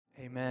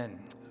Amen.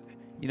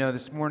 You know,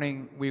 this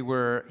morning we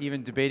were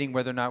even debating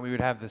whether or not we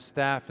would have the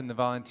staff and the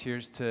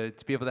volunteers to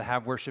be able to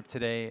have worship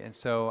today. And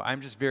so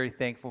I'm just very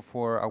thankful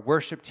for our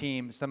worship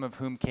team, some of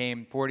whom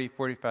came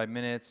 45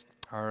 minutes,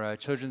 our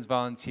children's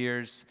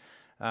volunteers,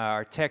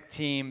 our tech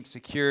team,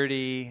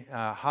 security,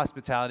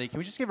 hospitality. Can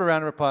we just give a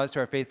round of applause to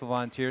our faithful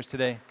volunteers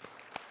today?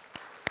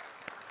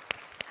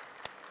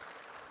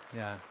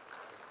 Yeah,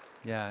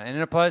 and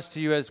an applause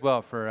to you as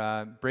well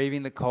for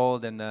braving the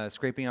cold and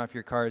scraping off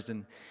your cars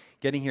and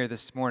getting here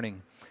this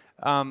morning.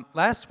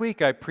 Last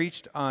week I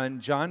preached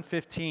on John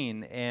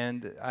 15,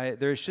 and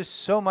there's just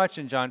so much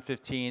in John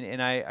 15,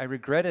 and I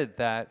regretted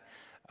that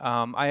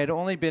I had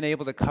only been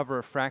able to cover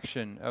a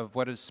fraction of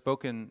what is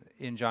spoken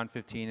in John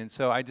 15, and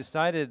so I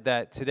decided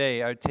that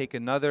today I would take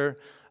another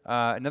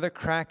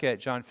crack at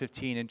John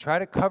 15 and try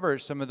to cover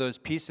some of those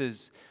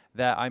pieces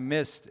that I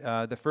missed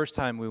the first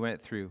time we went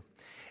through.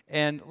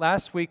 And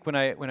last week when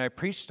I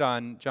preached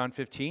on John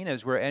 15,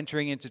 as we're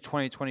entering into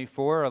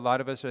 2024, a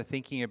lot of us are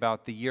thinking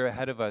about the year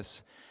ahead of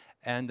us.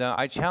 And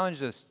I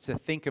challenged us to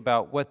think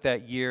about what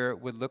that year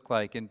would look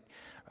like, and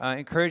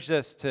encouraged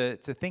us to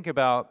think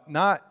about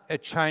not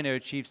trying to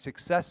achieve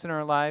success in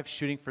our lives,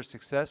 shooting for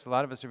success. A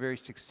lot of us are very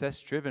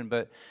success-driven,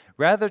 but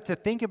rather to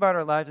think about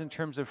our lives in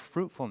terms of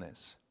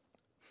fruitfulness.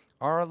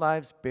 Are our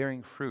lives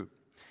bearing fruit?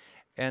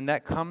 And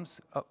that comes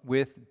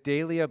with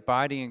daily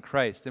abiding in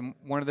Christ. And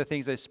one of the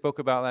things I spoke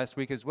about last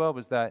week as well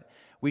was that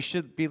we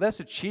should be less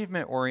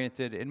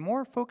achievement-oriented and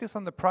more focused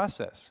on the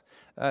process.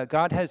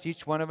 God has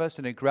each one of us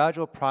in a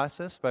gradual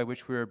process by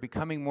which we're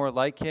becoming more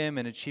like Him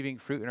and achieving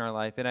fruit in our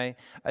life. And I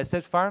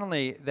said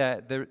finally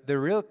that the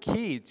real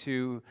key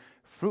to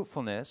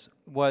fruitfulness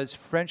was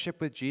friendship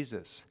with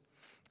Jesus.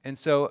 And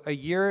so a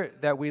year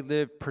that we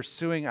live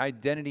pursuing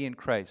identity in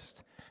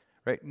Christ,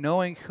 right?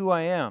 Knowing who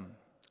I am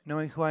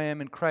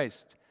in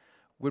Christ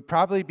would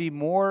probably be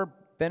more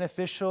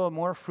beneficial,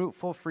 more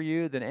fruitful for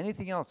you than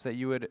anything else that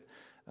you would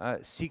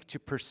seek to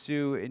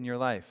pursue in your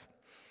life.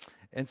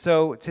 And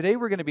so today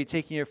we're going to be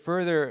taking a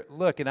further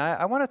look, and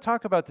I want to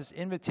talk about this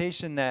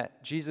invitation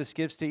that Jesus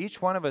gives to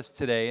each one of us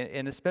today,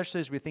 and especially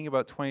as we think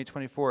about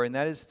 2024, and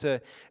that is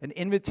an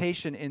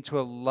invitation into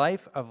a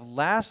life of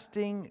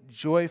lasting,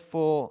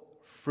 joyful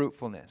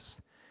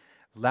fruitfulness.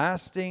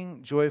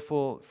 Lasting,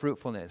 joyful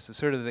fruitfulness is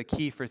sort of the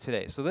key for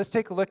today. So let's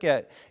take a look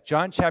at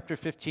John chapter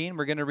 15.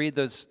 We're going to read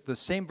the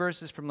same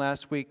verses from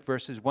last week,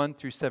 verses 1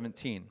 through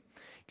 17. You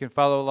can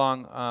follow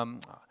along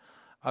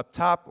up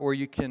top, or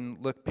you can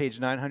look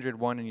page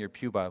 901 in your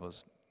pew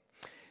Bibles.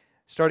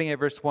 Starting at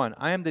verse 1,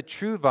 I am the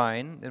true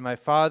vine, and my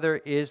Father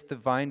is the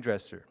vine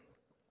dresser.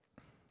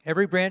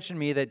 Every branch in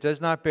me that does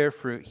not bear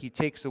fruit, He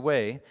takes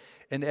away,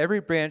 and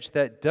every branch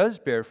that does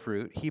bear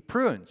fruit, He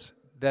prunes,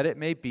 that it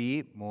may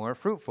be more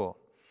fruitful.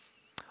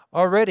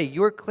 Already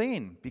you are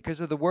clean because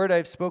of the word I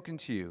have spoken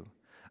to you.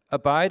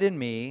 Abide in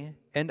me,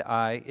 and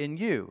I in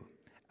you.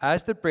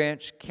 As the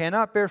branch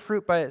cannot bear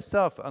fruit by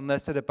itself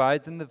unless it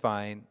abides in the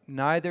vine,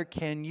 neither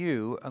can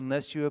you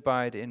unless you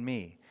abide in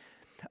me.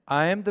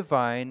 I am the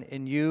vine,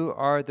 and you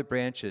are the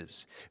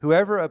branches.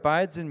 Whoever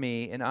abides in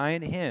me, and I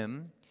in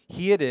him,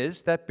 he it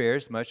is that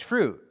bears much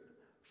fruit.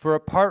 For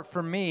apart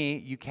from me,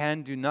 you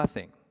can do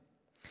nothing.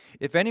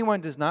 If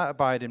anyone does not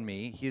abide in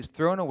me, he is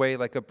thrown away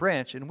like a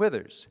branch and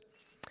withers.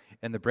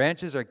 And the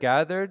branches are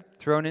gathered,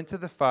 thrown into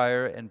the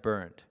fire, and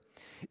burned.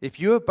 If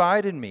you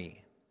abide in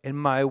me, and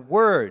my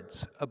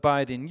words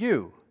abide in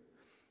you,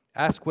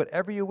 ask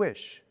whatever you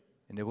wish,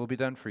 and it will be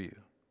done for you.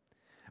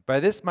 By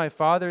this my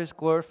Father is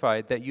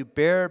glorified, that you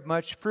bear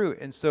much fruit,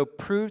 and so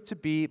prove to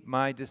be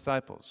my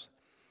disciples.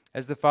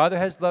 As the Father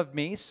has loved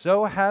me,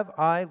 so have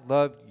I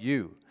loved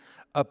you.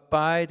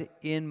 Abide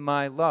in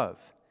my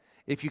love.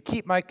 If you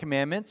keep my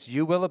commandments,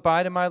 you will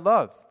abide in my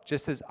love,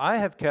 just as I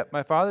have kept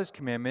my Father's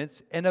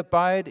commandments and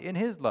abide in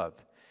His love.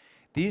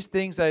 These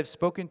things I have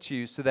spoken to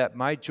you so that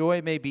my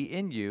joy may be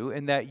in you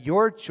and that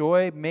your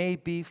joy may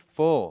be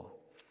full.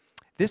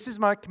 This is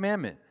my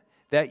commandment,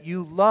 that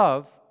you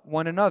love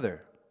one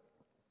another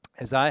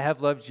as I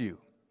have loved you.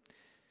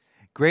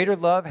 Greater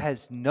love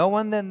has no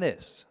one than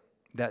this,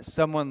 that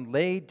someone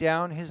lay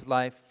down his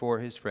life for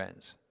his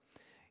friends.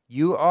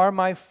 You are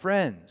my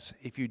friends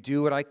if you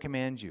do what I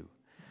command you.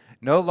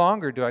 No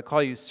longer do I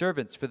call you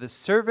servants, for the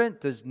servant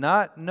does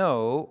not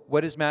know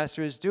what his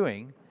master is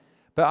doing,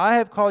 but I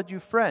have called you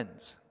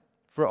friends.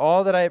 For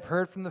all that I have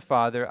heard from the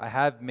Father, I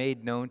have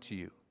made known to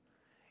you.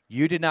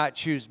 You did not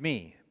choose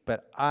me,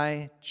 but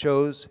I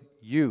chose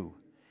you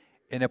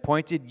and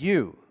appointed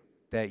you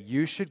that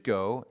you should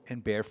go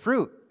and bear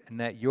fruit,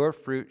 and that your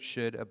fruit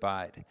should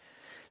abide,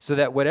 so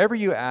that whatever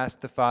you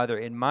ask the Father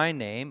in my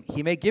name,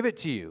 He may give it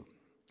to you.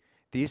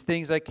 These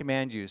things I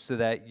command you, so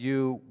that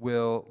you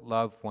will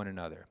love one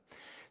another.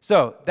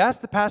 So that's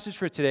the passage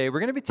for today. We're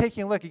going to be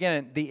taking a look again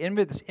at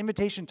this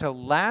invitation to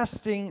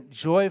lasting,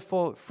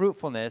 joyful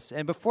fruitfulness.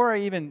 And before I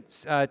even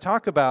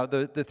talk about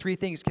the three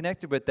things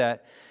connected with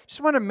that,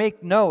 just want to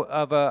make note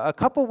of a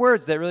couple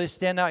words that really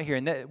stand out here.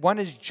 And one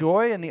is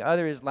joy, and the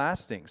other is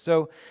lasting.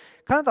 So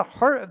kind of the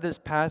heart of this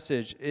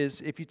passage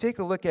is, if you take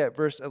a look at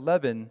verse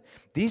 11,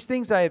 these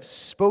things I have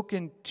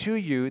spoken to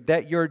you,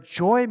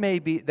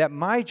 that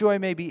my joy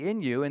may be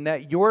in you, and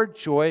that your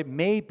joy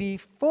may be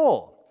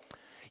full.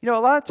 A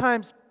lot of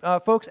times,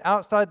 folks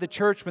outside the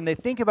church, when they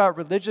think about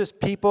religious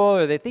people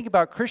or they think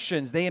about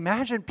Christians, they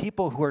imagine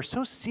people who are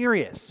so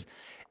serious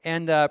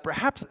and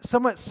perhaps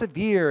somewhat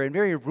severe and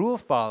very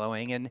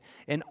rule-following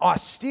and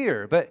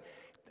austere. But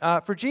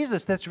for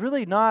Jesus, that's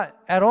really not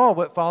at all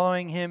what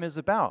following him is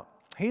about.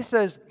 He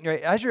says,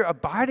 as you're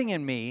abiding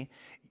in me,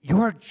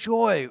 your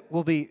joy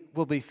will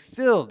be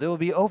filled. It will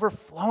be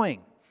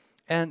overflowing.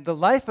 And the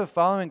life of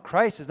following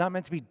Christ is not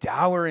meant to be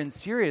dour and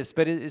serious,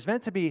 but it is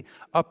meant to be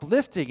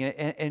uplifting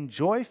and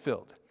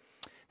joy-filled.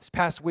 This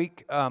past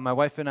week, my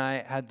wife and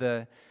I had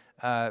the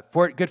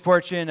good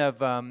fortune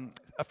of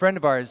a friend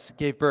of ours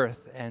gave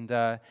birth, and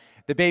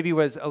the baby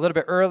was a little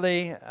bit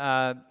early,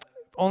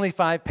 only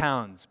 5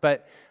 pounds.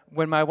 But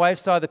when my wife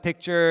saw the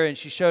picture and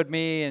she showed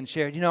me and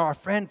shared, our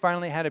friend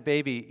finally had a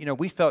baby,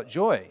 we felt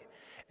joy.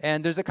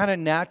 And there's a kind of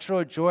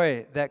natural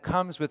joy that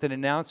comes with an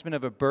announcement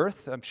of a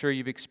birth. I'm sure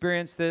you've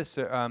experienced this.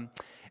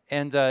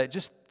 And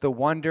just the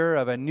wonder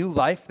of a new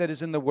life that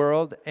is in the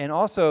world. And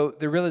also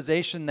the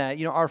realization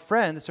that, our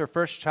friend, this is her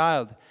first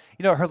child,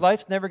 her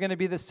life's never going to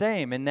be the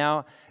same. And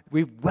now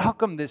we've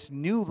welcomed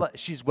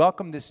she's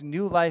welcomed this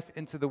new life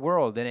into the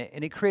world.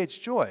 And it creates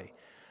joy.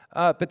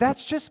 But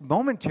that's just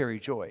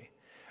momentary joy.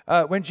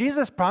 When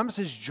Jesus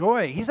promises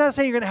joy, he's not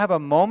saying you're going to have a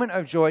moment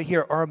of joy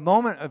here or a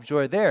moment of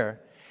joy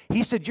there.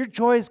 He said your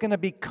joy is going to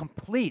be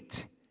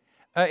complete.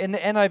 In the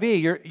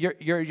NIV,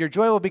 your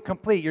joy will be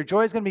complete. Your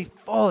joy is going to be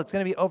full. It's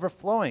going to be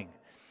overflowing.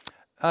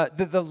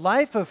 The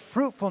life of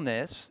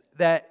fruitfulness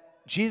that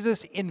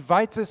Jesus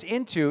invites us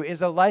into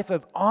is a life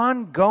of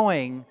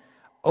ongoing,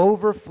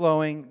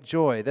 overflowing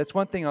joy. That's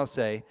one thing I'll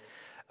say.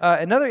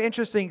 Another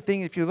interesting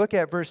thing, if you look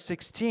at verse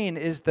 16,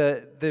 is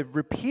the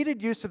repeated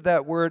use of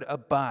that word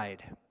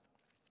abide.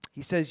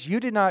 He says, you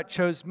did not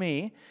choose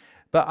me,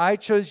 but I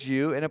chose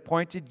you and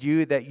appointed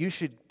you that you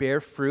should bear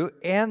fruit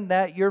and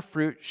that your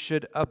fruit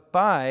should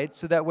abide,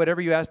 so that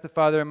whatever you ask the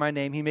Father in my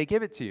name, he may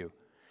give it to you.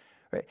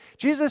 Right?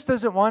 Jesus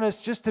doesn't want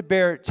us just to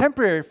bear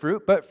temporary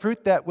fruit, but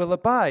fruit that will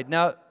abide.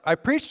 Now, I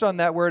preached on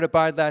that word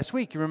abide last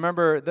week. You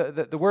remember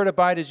the word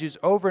abide is used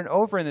over and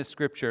over in this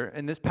scripture,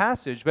 in this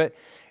passage, but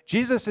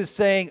Jesus is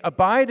saying,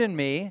 abide in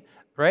me,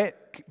 right?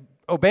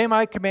 Obey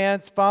my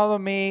commands, follow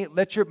me,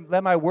 let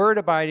my word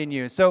abide in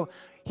you. So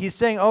he's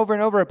saying over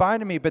and over,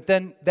 abide in me, but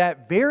then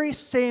that very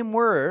same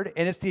word,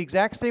 and it's the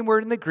exact same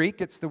word in the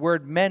Greek, it's the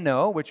word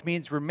meno, which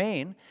means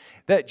remain,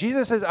 that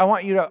Jesus says, I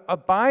want you to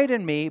abide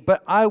in me,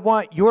 but I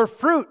want your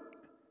fruit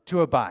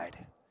to abide.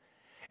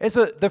 And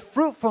so the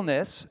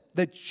fruitfulness,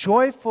 the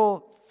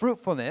joyful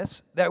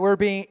fruitfulness that we're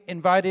being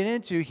invited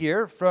into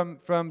here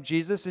from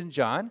Jesus and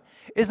John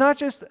is not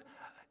just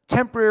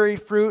temporary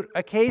fruit,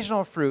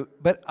 occasional fruit,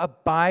 but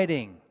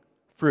abiding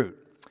fruit.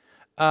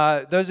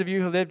 Those of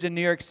you who lived in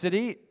New York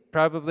City,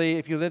 probably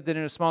if you lived in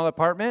a small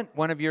apartment,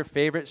 one of your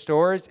favorite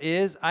stores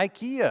is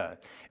IKEA.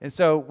 And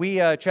so we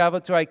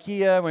traveled to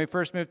IKEA when we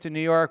first moved to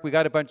New York. We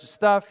got a bunch of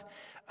stuff,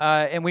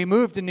 and we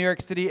moved to New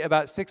York City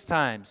about 6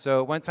 times.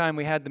 So one time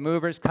we had the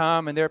movers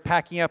come, and they're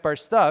packing up our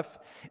stuff,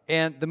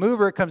 and the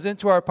mover comes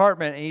into our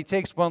apartment, and he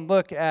takes one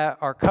look at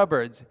our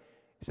cupboards.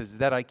 He says, is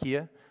that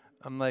IKEA?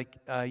 I'm like,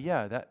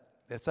 yeah,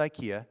 that's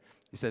IKEA.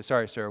 He says,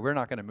 sorry, sir, we're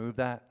not going to move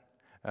that.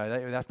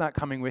 That's not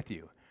coming with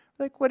you.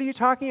 Like, what are you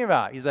talking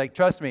about? He's like,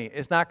 trust me,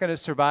 it's not going to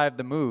survive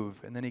the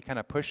move. And then he kind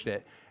of pushed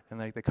it, and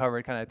like the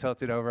cupboard kind of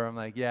tilted over. I'm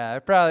like, yeah,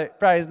 it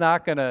probably is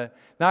not going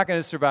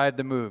to survive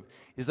the move.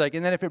 He's like,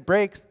 and then if it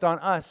breaks, it's on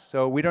us,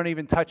 so we don't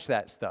even touch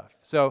that stuff.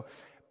 So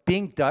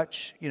being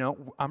Dutch,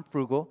 I'm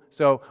frugal,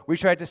 so we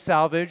tried to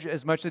salvage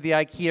as much of the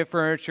IKEA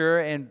furniture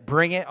and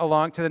bring it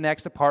along to the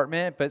next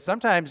apartment, but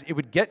sometimes it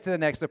would get to the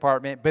next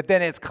apartment, but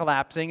then it's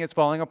collapsing, it's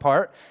falling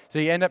apart, so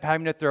you end up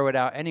having to throw it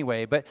out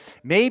anyway. But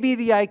maybe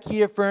the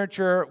IKEA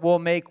furniture will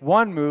make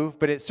one move,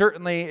 but it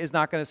certainly is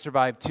not going to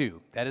survive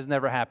 2. That has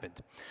never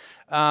happened.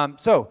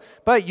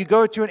 But you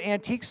go to an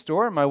antique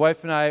store, and my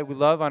wife and I, we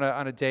love on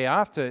a day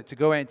off to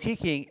go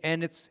antiquing,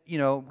 and it's,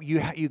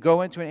 you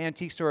go into an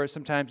antique store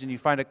sometimes and you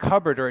find a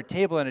cupboard or a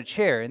table and a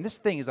chair, and this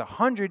thing is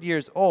 100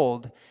 years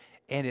old,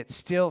 and it's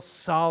still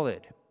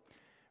solid,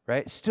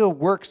 right? Still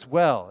works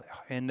well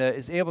and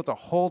is able to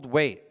hold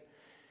weight.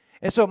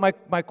 And so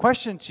my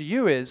question to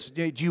you is,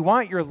 do you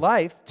want your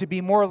life to be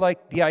more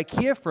like the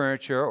IKEA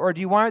furniture, or do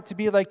you want it to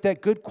be like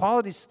that good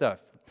quality stuff?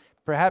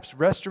 Perhaps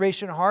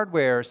restoration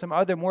hardware or some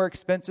other more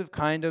expensive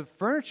kind of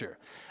furniture.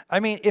 I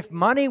mean, if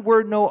money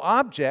were no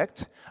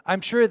object,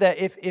 I'm sure that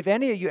if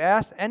any of you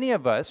asked any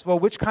of us, well,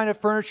 which kind of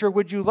furniture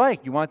would you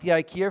like? You want the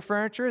IKEA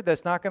furniture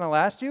that's not going to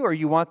last you, or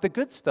you want the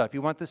good stuff?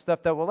 You want the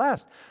stuff that will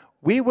last?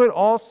 We would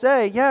all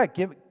say, yeah,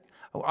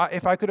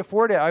 if I could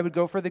afford it, I would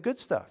go for the good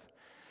stuff.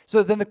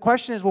 So then the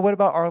question is, well, what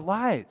about our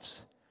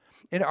lives?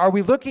 And are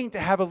we looking to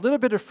have a little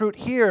bit of fruit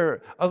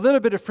here, a little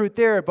bit of fruit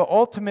there, but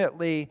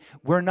ultimately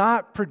we're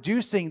not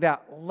producing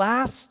that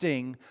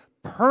lasting,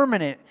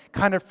 permanent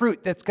kind of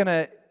fruit that's going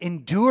to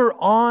endure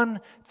on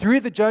through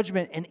the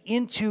judgment and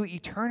into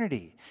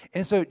eternity.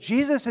 And so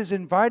Jesus is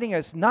inviting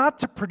us not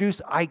to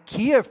produce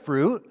IKEA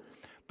fruit,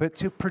 but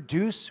to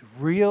produce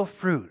real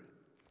fruit,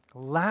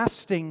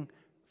 lasting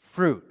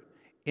fruit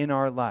in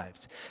our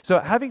lives. So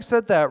having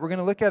said that, we're going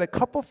to look at a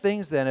couple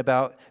things then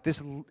about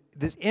this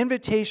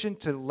invitation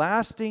to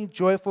lasting,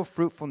 joyful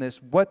fruitfulness.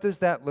 What does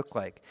that look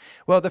like?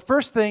 Well, the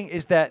first thing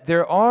is that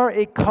there are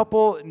a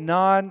couple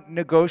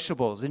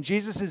non-negotiables, and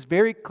Jesus is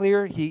very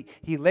clear. He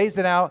lays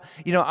it out.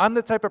 You know, I'm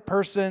the type of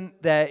person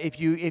that if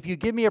you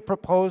give me a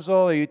proposal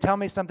or you tell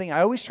me something,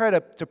 I always try to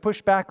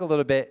push back a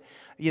little bit.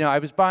 You know, I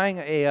was buying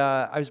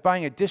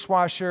a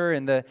dishwasher,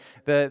 and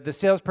the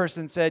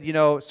salesperson said, you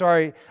know,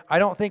 sorry, I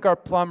don't think our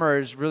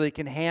plumbers really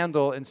can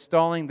handle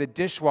installing the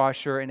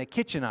dishwasher in a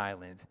kitchen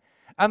island.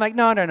 I'm like,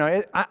 no.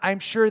 I'm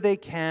sure they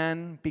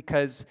can,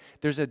 because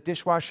there's a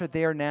dishwasher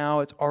there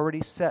now. It's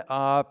already set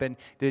up, and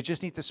they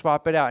just need to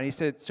swap it out. And he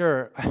said,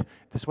 sir,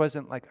 this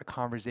wasn't like a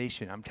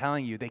conversation. I'm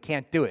telling you, they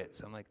can't do it.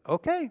 So I'm like,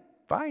 okay.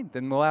 Fine,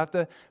 then we'll have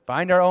to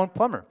find our own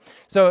plumber.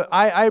 So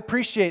I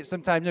appreciate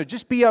sometimes,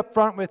 just be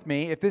upfront with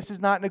me. If this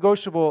is not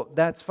negotiable,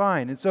 that's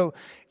fine. And so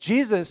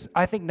Jesus,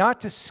 I think, not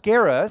to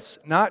scare us,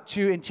 not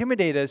to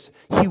intimidate us,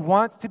 he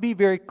wants to be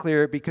very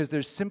clear, because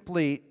there's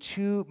simply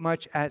too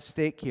much at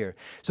stake here.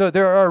 So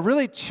there are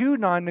really two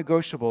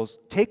non-negotiables.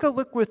 Take a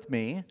look with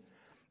me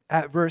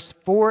at verse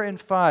 4 and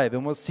 5,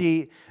 and we'll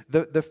see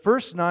the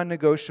first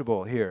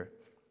non-negotiable here.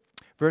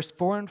 Verse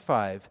 4 and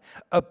 5,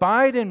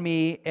 abide in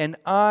me and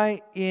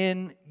I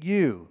in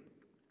you.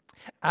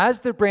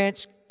 As the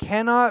branch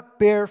cannot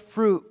bear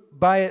fruit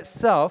by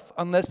itself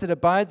unless it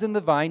abides in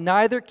the vine,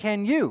 neither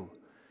can you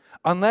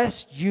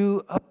unless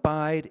you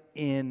abide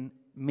in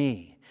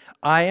me.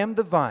 I am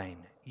the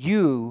vine,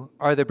 you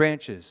are the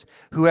branches.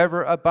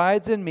 Whoever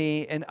abides in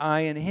me and I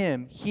in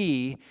him,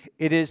 he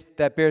it is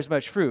that bears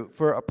much fruit.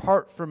 For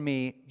apart from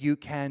me, you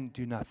can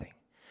do nothing.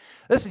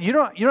 Listen, you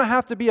don't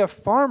have to be a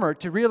farmer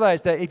to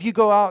realize that if you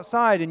go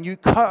outside and you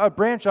cut a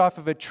branch off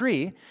of a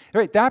tree,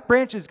 right, that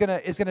branch is gonna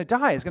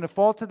die, is gonna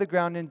fall to the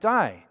ground and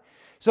die.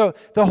 So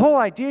the whole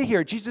idea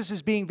here, Jesus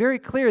is being very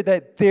clear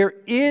that there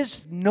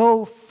is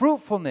no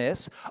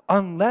fruitfulness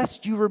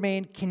unless you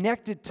remain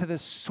connected to the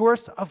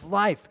source of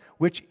life,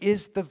 which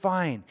is the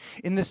vine.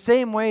 In the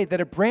same way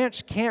that a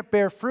branch can't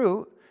bear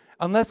fruit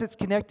unless it's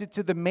connected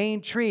to the main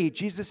tree,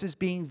 Jesus is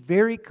being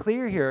very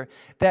clear here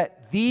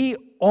that the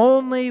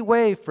only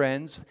way,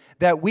 friends,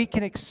 that we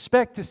can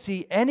expect to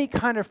see any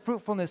kind of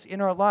fruitfulness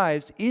in our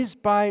lives is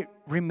by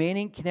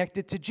remaining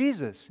connected to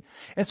Jesus.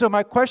 And so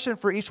my question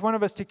for each one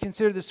of us to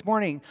consider this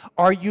morning,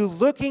 are you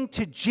looking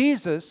to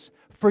Jesus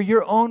for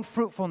your own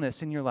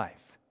fruitfulness in your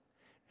life?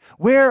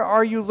 Where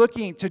are you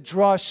looking to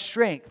draw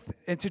strength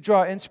and to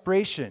draw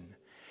inspiration?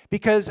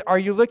 Because are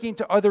you looking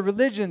to other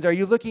religions? Are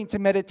you looking to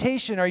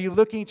meditation? Are you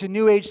looking to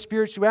New Age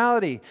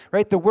spirituality?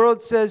 Right? The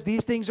world says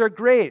these things are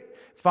great.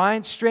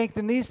 Find strength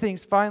in these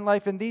things. Find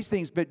life in these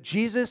things. But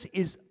Jesus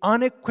is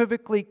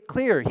unequivocally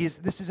clear.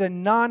 This is a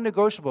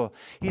non-negotiable.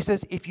 He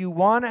says, if you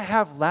want to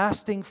have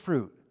lasting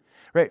fruit,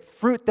 right,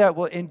 fruit that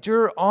will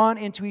endure on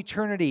into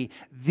eternity,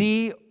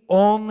 the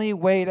only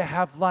way to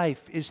have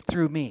life is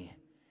through me,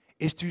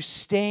 is through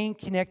staying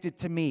connected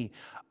to me.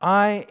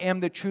 I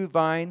am the true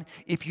vine.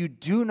 If you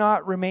do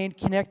not remain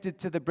connected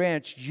to the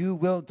branch, you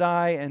will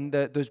die, and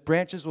those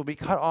branches will be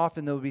cut off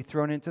and they'll be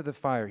thrown into the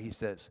fire, he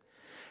says.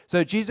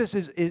 So Jesus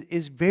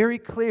is very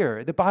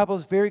clear. The Bible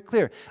is very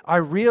clear. I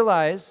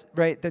realize,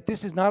 right, that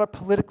this is not a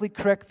politically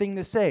correct thing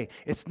to say.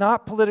 It's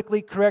not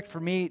politically correct for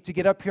me to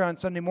get up here on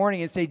Sunday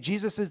morning and say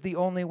Jesus is the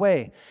only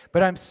way.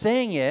 But I'm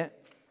saying it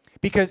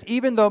because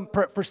even though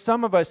for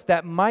some of us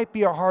that might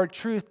be a hard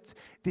truth,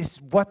 this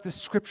is what the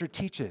Scripture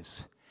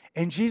teaches.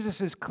 And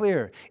Jesus is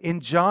clear.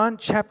 In John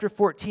chapter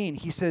 14,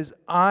 he says,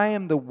 I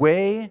am the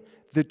way,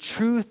 the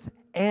truth,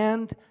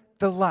 and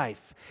the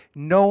life.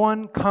 No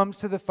one comes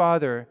to the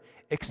Father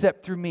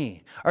except through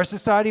me. Our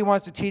society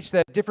wants to teach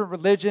that different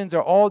religions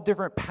are all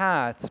different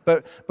paths,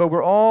 but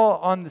we're all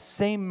on the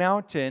same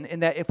mountain,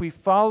 and that if we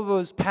follow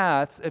those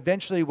paths,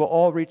 eventually we'll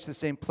all reach the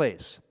same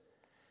place.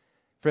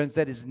 Friends,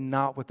 that is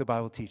not what the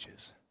Bible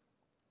teaches.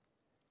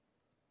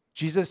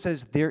 Jesus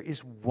says there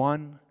is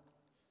one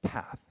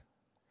path.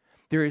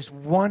 There is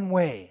one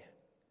way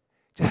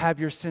to have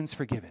your sins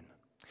forgiven.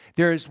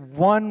 There is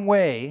one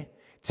way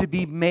to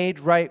be made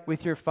right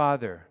with your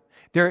Father.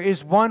 There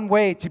is one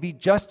way to be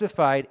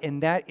justified,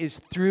 and that is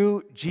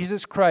through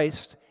Jesus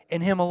Christ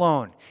and Him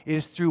alone. It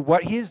is through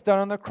what He has done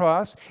on the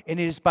cross, and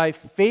it is by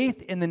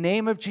faith in the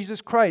name of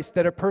Jesus Christ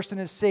that a person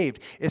is saved.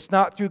 It's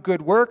not through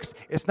good works.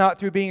 It's not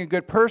through being a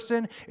good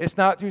person. It's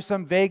not through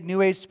some vague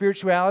New Age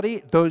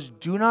spirituality. Those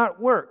do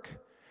not work.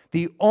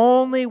 The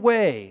only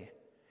way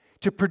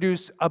to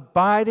produce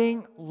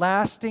abiding,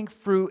 lasting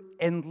fruit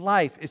in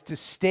life is to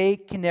stay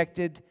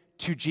connected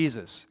to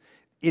Jesus.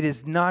 It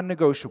is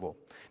non-negotiable.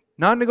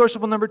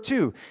 Non-negotiable number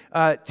 2,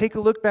 take a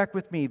look back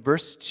with me,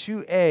 verse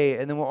 2a,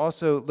 and then we'll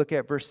also look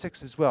at verse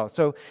 6 as well.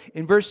 So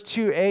in verse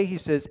 2a, he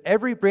says,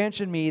 every branch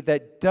in me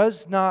that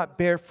does not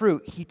bear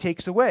fruit, he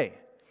takes away.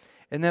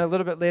 And then a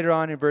little bit later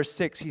on in verse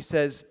 6, he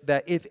says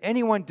that if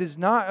anyone does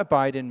not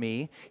abide in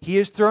me, he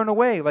is thrown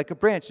away like a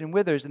branch and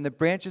withers, and the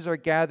branches are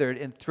gathered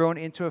and thrown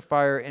into a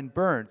fire and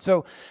burned.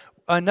 So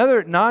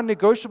another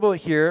non-negotiable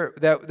here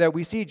that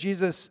we see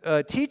Jesus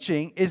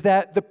teaching is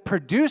that the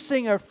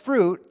producing of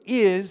fruit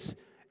is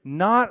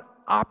not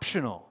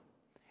optional.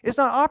 It's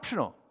not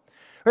optional.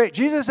 Right?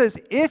 Jesus says,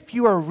 if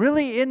you are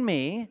really in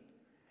me,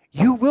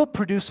 you will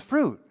produce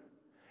fruit.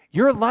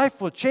 Your life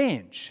will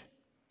change.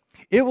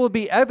 It will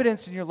be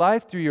evidenced in your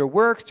life through your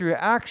works, through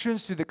your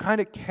actions, through the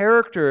kind of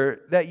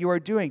character that you are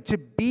doing. To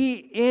be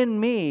in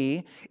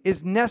me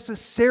is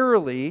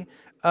necessarily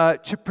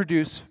to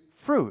produce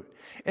fruit.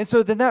 And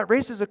so then that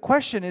raises a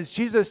question, is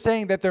Jesus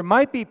saying that there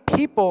might be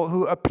people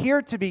who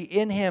appear to be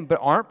in him but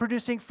aren't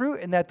producing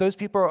fruit, and that those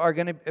people are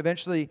going to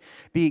eventually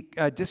be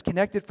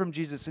disconnected from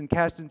Jesus and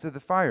cast into the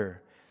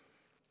fire?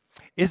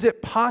 Is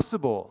it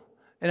possible,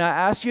 and I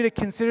ask you to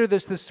consider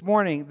this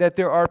morning, that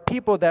there are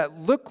people that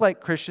look like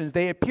Christians,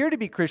 they appear to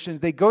be Christians,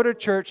 they go to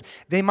church,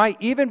 they might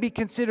even be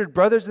considered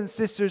brothers and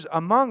sisters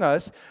among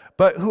us,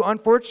 but who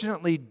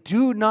unfortunately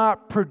do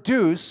not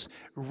produce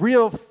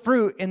real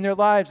fruit in their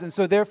lives, and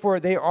so therefore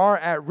they are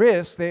at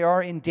risk, they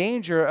are in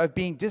danger of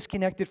being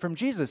disconnected from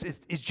Jesus.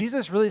 Is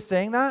Jesus really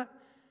saying that?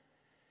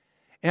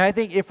 And I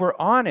think if we're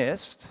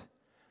honest,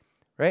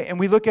 right, and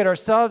we look at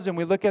ourselves and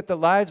we look at the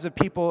lives of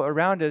people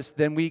around us,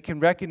 then we can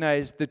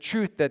recognize the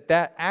truth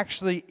that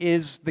actually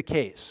is the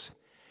case.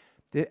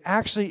 It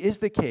actually is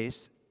the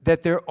case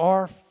that there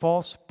are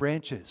false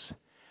branches.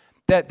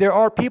 That there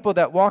are people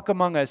that walk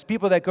among us,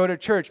 people that go to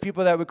church,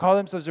 people that would call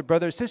themselves their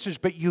brothers and sisters,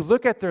 but you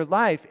look at their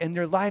life and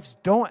their lives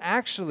don't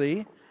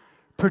actually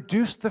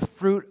produce the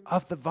fruit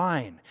of the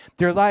vine.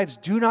 Their lives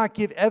do not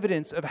give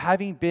evidence of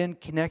having been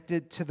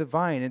connected to the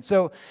vine. And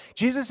so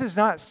Jesus is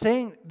not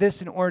saying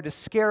this in order to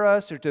scare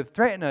us or to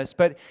threaten us,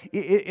 but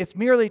it's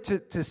merely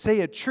to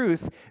say a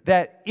truth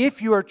that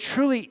if you are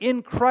truly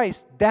in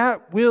Christ,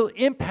 that will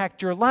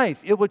impact your life.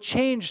 It will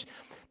change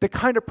the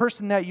kind of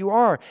person that you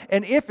are.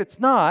 And if it's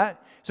not,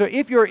 so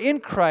if you're in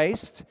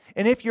Christ,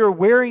 and if you're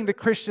wearing the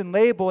Christian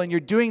label and you're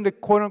doing the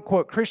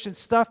quote-unquote Christian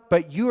stuff,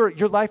 but your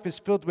life is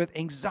filled with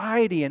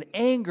anxiety and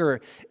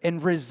anger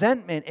and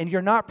resentment, and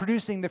you're not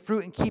producing the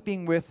fruit in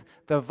keeping with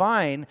the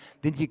vine,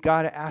 then you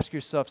got to ask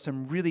yourself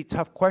some really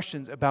tough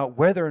questions about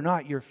whether or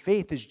not your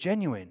faith is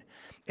genuine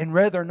and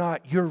whether or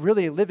not you're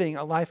really living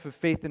a life of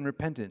faith and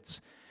repentance.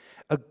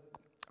 A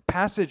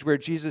passage where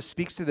Jesus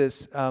speaks to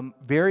this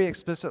very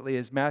explicitly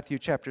is Matthew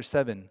chapter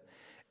 7.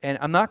 And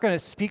I'm not going to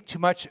speak too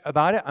much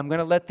about it. I'm going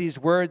to let these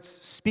words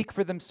speak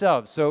for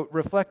themselves. So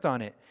reflect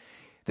on it.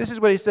 This is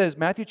what he says,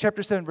 Matthew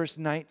chapter 7, verse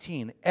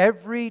 19.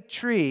 Every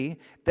tree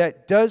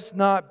that does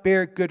not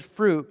bear good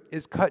fruit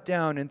is cut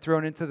down and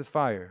thrown into the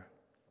fire.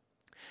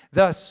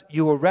 Thus,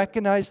 you will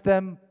recognize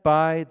them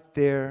by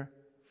their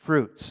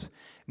fruits.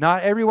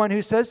 Not everyone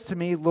who says to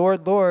me,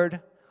 Lord, Lord,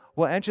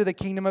 will enter the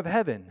kingdom of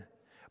heaven,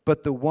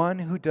 but the one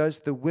who does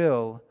the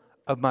will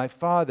of my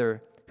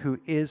Father who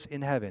is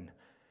in heaven.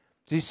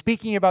 He's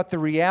speaking about the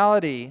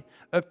reality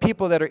of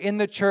people that are in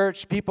the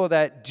church, people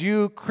that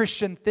do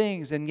Christian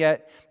things, and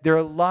yet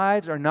their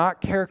lives are not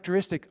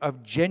characteristic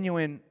of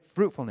genuine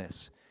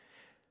fruitfulness.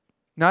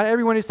 Not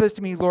everyone who says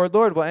to me, Lord,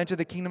 Lord, will enter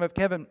the kingdom of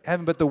heaven,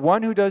 but the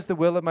one who does the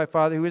will of my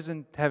Father who is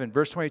in heaven.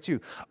 Verse 22,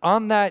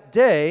 on that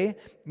day,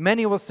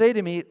 many will say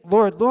to me,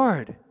 Lord,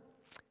 Lord,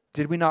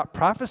 did we not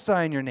prophesy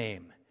in your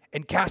name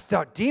and cast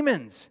out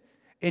demons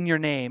in your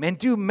name and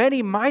do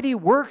many mighty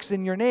works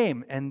in your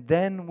name? And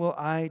then will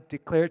I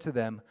declare to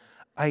them,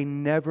 I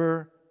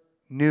never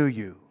knew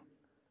you.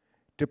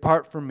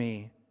 Depart from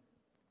me,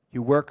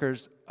 you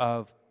workers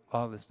of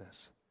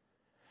lawlessness.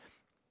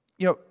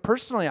 You know,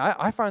 personally,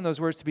 I find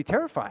those words to be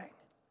terrifying.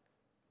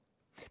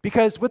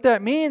 Because what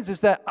that means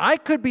is that I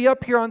could be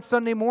up here on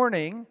Sunday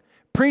morning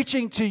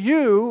preaching to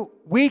you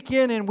week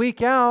in and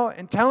week out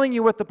and telling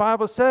you what the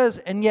Bible says,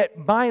 and yet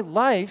my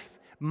life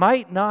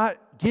might not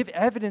give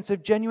evidence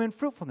of genuine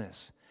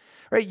fruitfulness.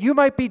 Right? You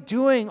might be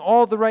doing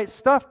all the right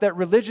stuff that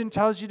religion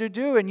tells you to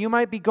do, and you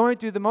might be going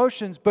through the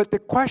motions, but the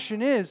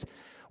question is,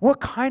 what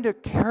kind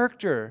of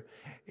character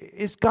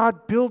is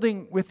God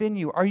building within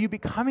you? Are you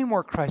becoming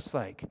more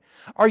Christ-like?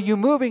 Are you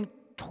moving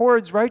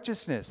towards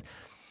righteousness?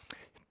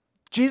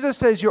 Jesus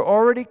says you're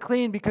already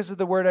clean because of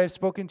the word I've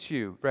spoken to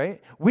you,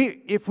 right?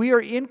 If we are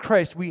in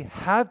Christ, we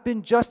have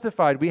been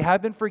justified. We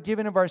have been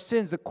forgiven of our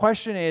sins. The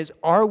question is,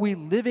 are we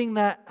living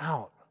that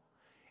out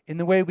in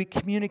the way we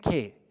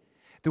communicate,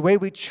 the way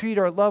we treat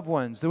our loved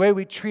ones, the way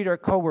we treat our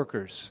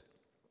coworkers?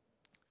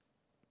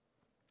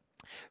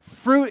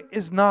 Fruit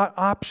is not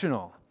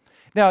optional.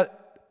 Now,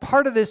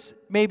 part of this,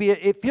 maybe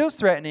it feels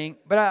threatening,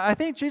 but I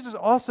think Jesus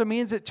also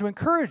means it to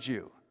encourage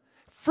you.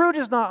 Fruit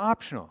is not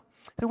optional.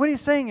 So what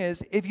he's saying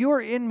is, if you are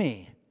in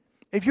me,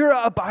 if you're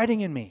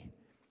abiding in me,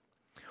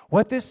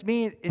 what this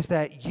means is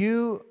that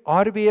you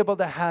ought to be able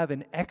to have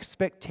an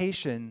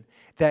expectation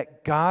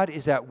that God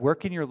is at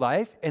work in your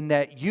life and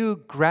that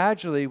you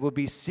gradually will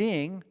be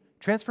seeing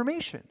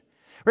transformation.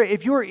 Right?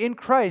 If you are in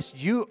Christ,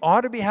 you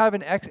ought to be able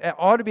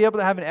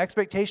to have an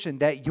expectation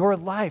that your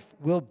life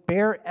will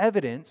bear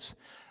evidence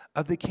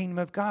of the kingdom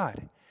of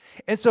God.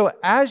 And so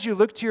as you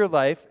look to your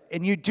life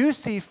and you do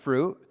see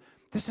fruit,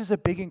 this is a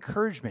big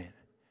encouragement.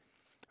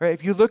 Right?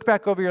 If you look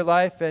back over your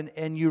life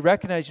and you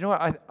recognize, you know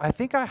what, I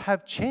think I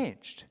have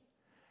changed.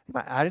 I think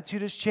my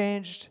attitude has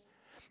changed.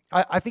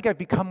 I think I've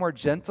become more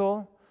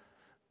gentle.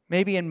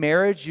 Maybe in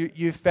marriage,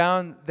 you've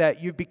found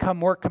that you've become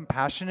more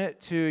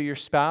compassionate to your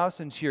spouse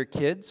and to your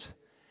kids.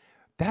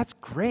 That's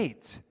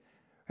great.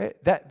 Right?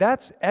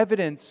 That's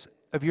evidence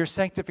of your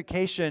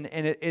sanctification,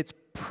 and it's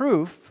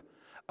proof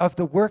of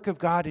the work of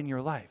God in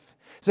your life.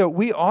 So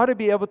we ought to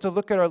be able to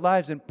look at our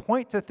lives and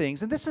point to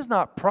things, and this is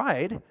not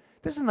pride.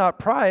 This is not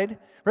pride,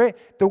 right?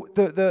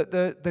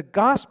 The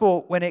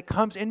gospel, when it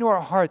comes into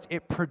our hearts,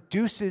 it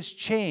produces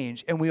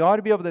change, and we ought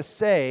to be able to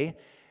say,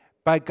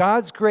 by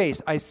God's grace,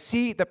 I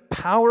see the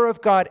power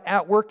of God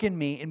at work in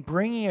me in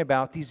bringing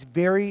about these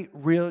very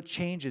real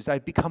changes.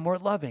 I've become more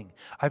loving.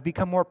 I've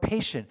become more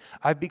patient.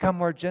 I've become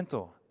more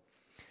gentle.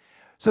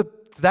 So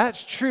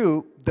that's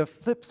true. The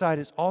flip side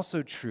is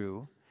also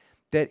true,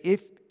 that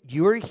if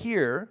you're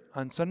here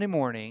on Sunday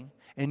morning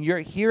and you're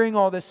hearing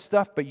all this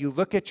stuff, but you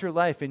look at your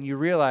life and you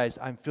realize,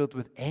 I'm filled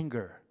with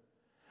anger.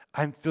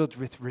 I'm filled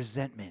with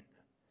resentment.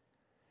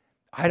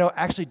 I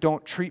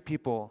don't treat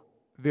people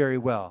very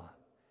well.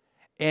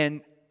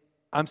 And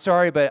I'm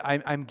sorry, but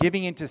I'm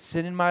giving into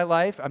sin in my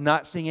life. I'm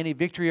not seeing any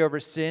victory over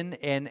sin,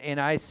 and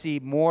I see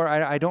more.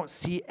 I don't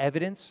see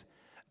evidence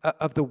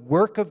of the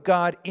work of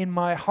God in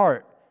my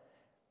heart.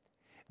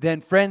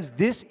 Then, friends,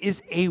 this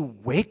is a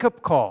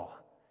wake-up call.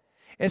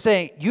 And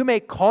saying, you may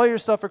call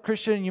yourself a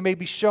Christian and you may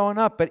be showing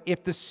up, but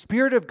if the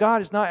Spirit of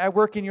God is not at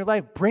work in your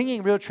life,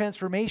 bringing real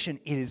transformation,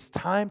 it is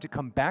time to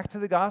come back to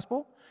the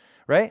gospel.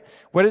 Right?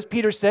 What does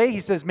Peter say?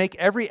 He says, make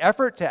every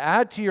effort to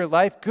add to your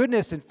life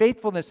goodness and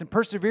faithfulness and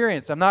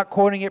perseverance. I'm not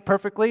quoting it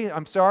perfectly.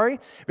 I'm sorry.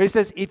 But he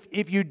says,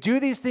 if you do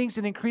these things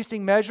in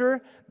increasing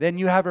measure, then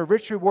you have a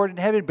rich reward in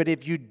heaven. But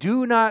if you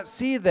do not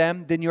see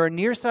them, then you are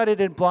nearsighted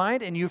and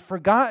blind, and you've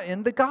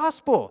forgotten the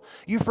gospel.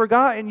 You've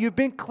forgotten you've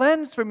been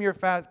cleansed from your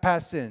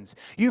past sins.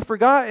 You've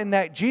forgotten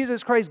that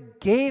Jesus Christ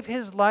gave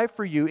his life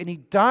for you, and he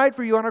died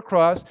for you on a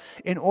cross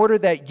in order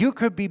that you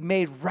could be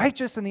made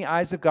righteous in the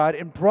eyes of God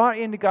and brought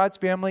into God's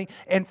family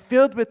and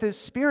filled with his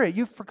Spirit.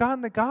 You've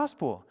forgotten the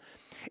gospel.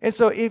 And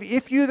so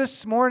if you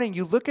this morning,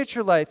 you look at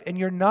your life and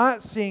you're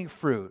not seeing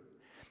fruit,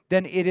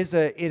 then it is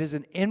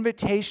an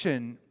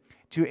invitation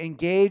to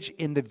engage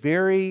in the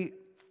very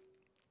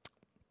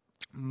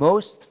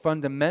most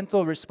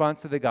fundamental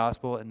response to the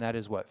gospel, and that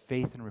is what?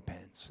 Faith and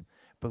repentance.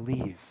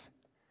 Believe.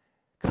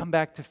 Come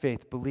back to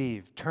faith.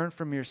 Believe. Turn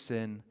from your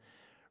sin.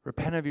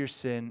 Repent of your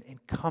sin and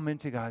come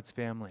into God's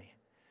family.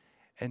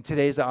 And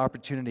today's the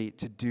opportunity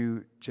to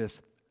do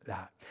just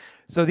that.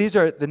 So these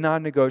are the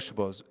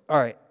non-negotiables. All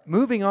right,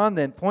 moving on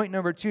then, point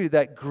number 2,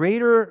 that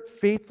greater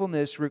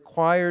faithfulness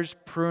requires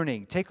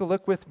pruning. Take a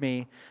look with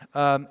me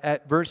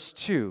at verse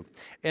 2.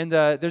 And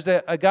there's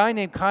a guy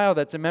named Kyle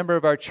that's a member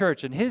of our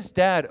church, and his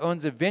dad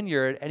owns a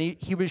vineyard, and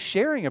he was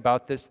sharing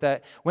about this,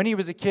 that when he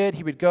was a kid,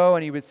 he would go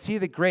and he would see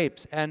the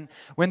grapes. And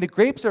when the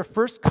grapes are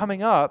first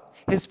coming up,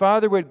 his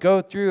father would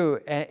go through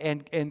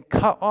and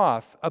cut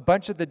off a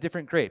bunch of the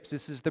different grapes.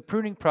 This is the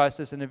pruning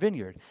process in a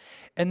vineyard.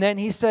 And then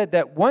he said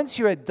that once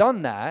you had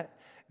done that,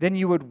 then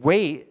you would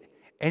wait.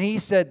 And he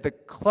said the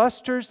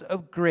clusters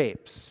of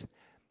grapes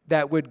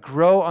that would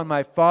grow on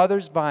my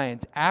father's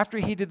vines after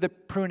he did the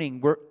pruning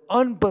were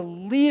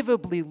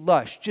unbelievably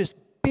lush, just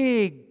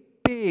big,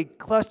 big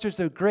clusters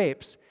of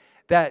grapes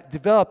that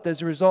developed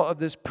as a result of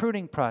this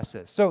pruning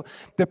process. So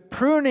the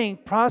pruning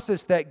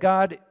process that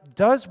God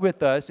does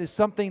with us is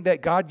something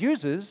that God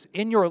uses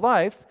in your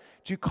life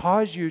to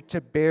cause you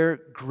to bear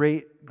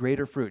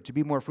greater fruit, to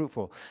be more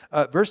fruitful.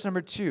 Verse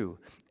number 2,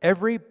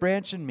 every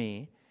branch in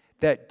me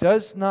that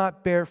does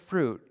not bear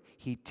fruit,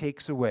 he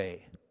takes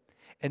away.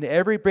 And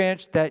every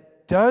branch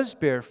that does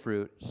bear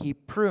fruit, he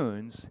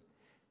prunes,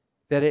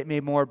 that it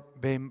may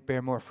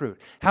bear more fruit.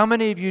 How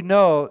many of you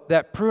know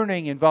that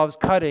pruning involves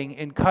cutting,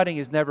 and cutting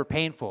is never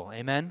painful?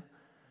 Amen?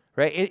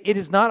 Right? It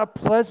is not a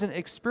pleasant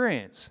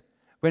experience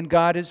when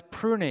God is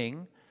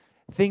pruning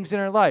things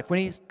in our life, when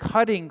he's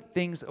cutting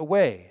things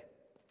away.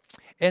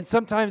 And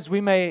sometimes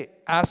we may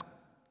ask,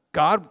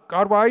 God,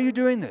 why are you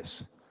doing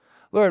this?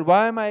 Lord,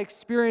 why am I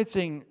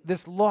experiencing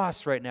this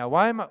loss right now?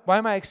 Why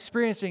am I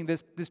experiencing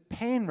this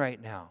pain right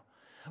now?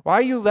 Why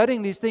are you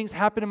letting these things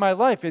happen in my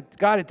life?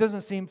 God, it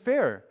doesn't seem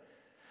fair.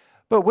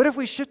 But what if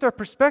we shift our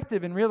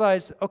perspective and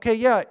realize, okay,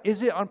 yeah,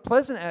 is it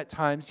unpleasant at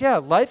times? Yeah,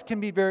 life can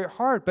be very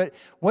hard. But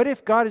what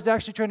if God is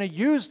actually trying to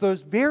use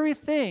those very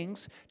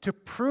things to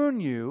prune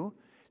you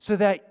so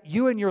that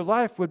you and your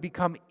life would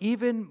become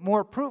even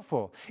more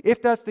fruitful?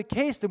 If that's the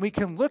case, then we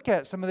can look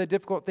at some of the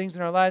difficult things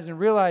in our lives and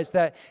realize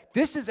that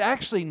this is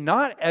actually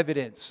not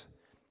evidence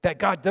that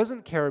God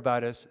doesn't care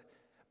about us,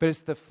 but it's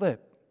the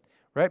flip.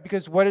 right?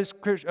 Because what does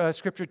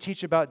Scripture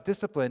teach about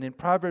discipline? In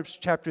Proverbs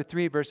chapter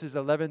 3, verses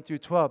 11 through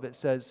 12, it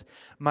says,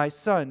 "My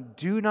son,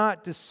 do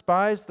not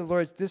despise the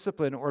Lord's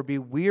discipline or be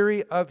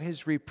weary of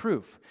his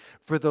reproof.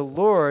 For the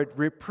Lord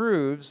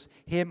reproves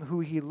him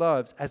who he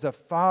loves, as a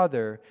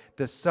father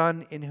the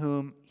son in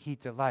whom he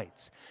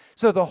delights."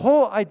 So the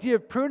whole idea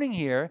of pruning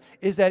here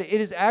is that it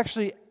is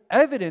actually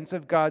evidence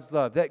of God's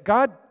love. That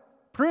God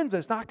prunes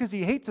us, not because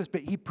he hates us,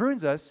 but he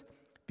prunes us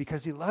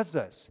because he loves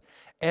us.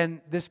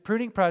 And this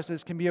pruning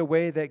process can be a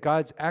way that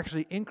God's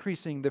actually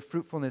increasing the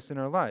fruitfulness in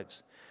our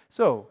lives.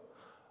 So,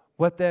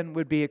 what then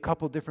would be a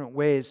couple different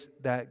ways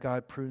that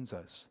God prunes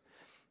us?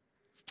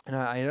 And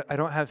I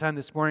don't have time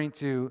this morning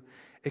to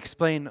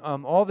explain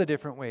all the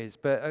different ways,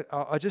 but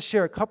I'll just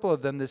share a couple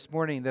of them this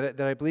morning that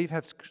I believe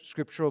have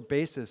scriptural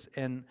basis.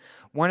 And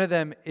one of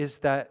them is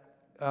that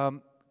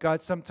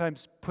God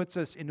sometimes puts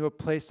us into a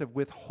place of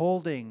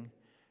withholding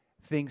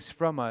things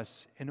from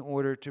us in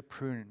order to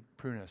prune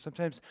us.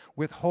 Sometimes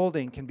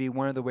withholding can be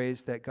one of the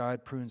ways that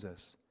God prunes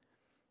us.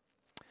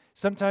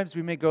 Sometimes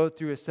we may go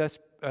through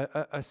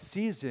a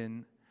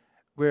season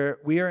where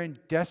we are in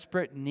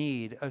desperate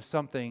need of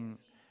something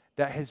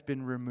that has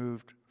been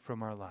removed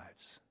from our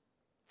lives.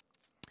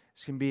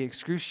 This can be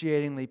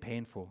excruciatingly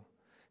painful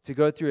to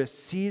go through a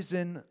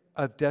season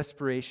of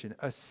desperation,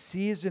 a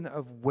season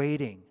of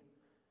waiting.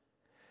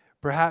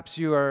 Perhaps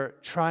you are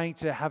trying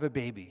to have a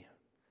baby,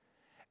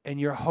 and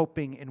you're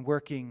hoping and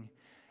working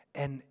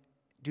and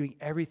doing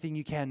everything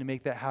you can to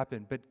make that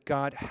happen, but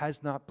God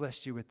has not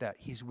blessed you with that.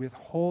 He's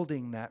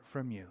withholding that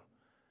from you.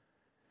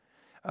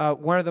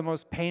 One of the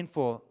most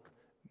painful,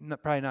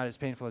 probably not as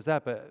painful as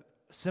that, but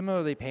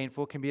similarly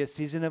painful can be a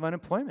season of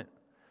unemployment.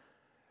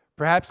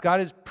 Perhaps God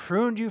has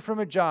pruned you from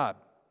a job.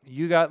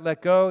 You got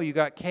let go, you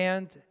got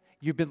canned,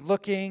 you've been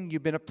looking,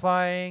 you've been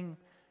applying,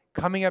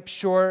 coming up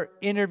short,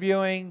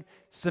 interviewing,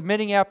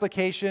 submitting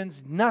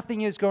applications,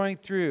 nothing is going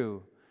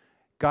through.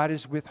 God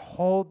has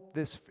withheld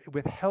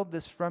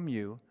this from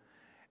you,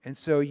 and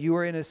so you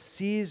are in a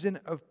season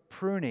of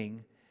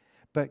pruning,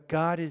 but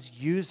God is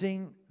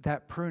using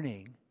that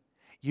pruning,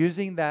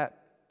 using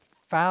that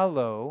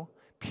fallow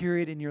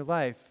period in your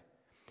life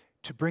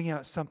to bring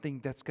out something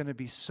that's going to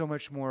be so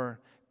much more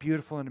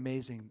beautiful and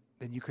amazing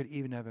than you could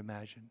even have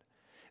imagined.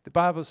 The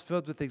Bible is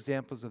filled with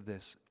examples of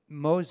this.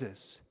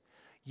 Moses,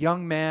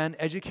 young man,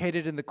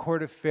 educated in the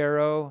court of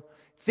Pharaoh,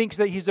 thinks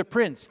that he's a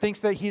prince, thinks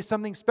that he's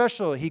something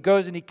special. He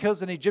goes and he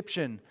kills an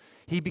Egyptian.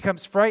 He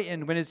becomes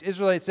frightened when his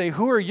Israelites say,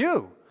 "Who are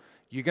you?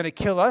 You're going to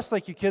kill us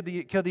like you killed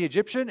the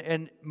Egyptian?"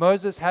 And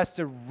Moses has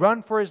to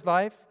run for his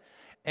life,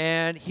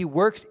 and he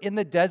works in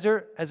the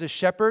desert as a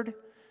shepherd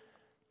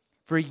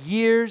for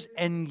years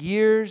and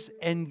years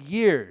and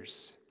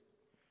years.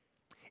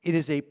 It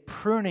is a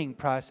pruning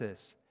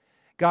process.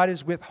 God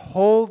is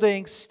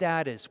withholding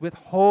status,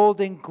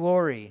 withholding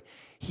glory.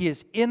 He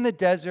is in the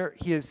desert.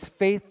 He is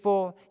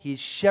faithful. He's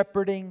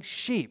shepherding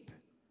sheep.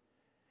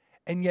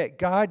 And yet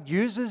God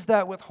uses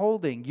that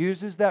withholding,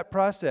 uses that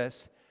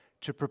process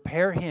to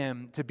prepare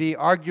him to be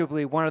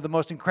arguably one of the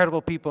most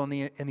incredible people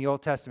in the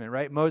Old Testament,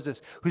 right? Moses,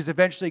 who's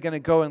eventually going to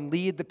go and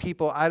lead the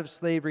people out of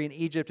slavery in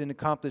Egypt and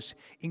accomplish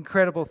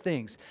incredible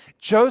things.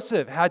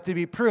 Joseph had to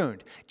be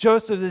pruned.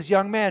 Joseph, this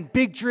young man,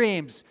 big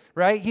dreams,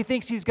 right? He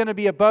thinks he's going to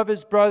be above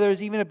his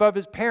brothers, even above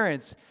his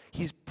parents.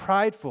 He's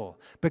prideful,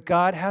 but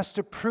God has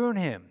to prune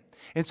him.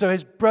 And so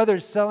his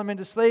brothers sell him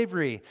into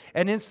slavery.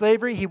 And in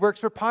slavery, he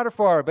works for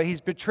Potiphar, but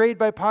he's betrayed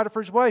by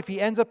Potiphar's wife.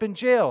 He ends up in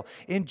jail.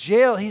 In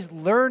jail, he's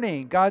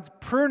learning. God's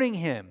pruning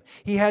him.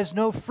 He has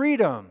no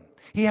freedom.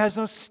 He has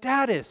no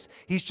status.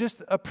 He's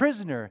just a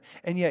prisoner.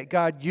 And yet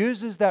God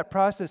uses that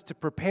process to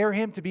prepare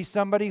him to be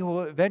somebody who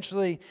will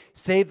eventually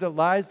save the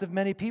lives of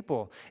many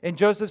people. And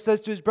Joseph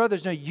says to his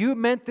brothers, "No, you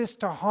meant this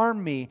to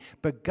harm me,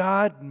 but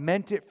God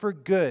meant it for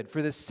good,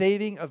 for the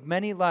saving of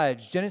many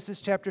lives."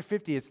 Genesis chapter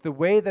 50, it's the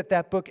way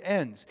that book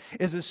ends,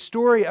 is a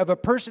story of a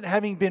person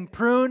having been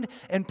pruned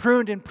and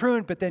pruned and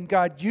pruned, but then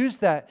God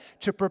used that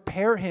to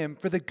prepare him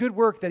for the good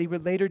work that he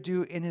would later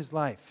do in his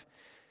life.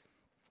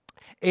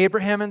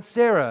 Abraham and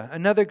Sarah,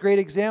 another great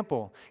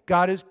example.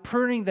 God is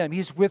pruning them.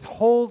 He's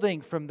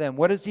withholding from them.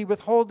 What is he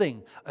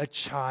withholding? A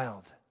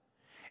child.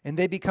 And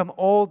they become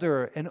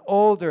older and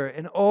older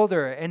and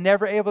older and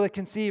never able to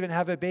conceive and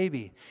have a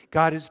baby.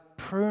 God is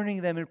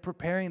pruning them and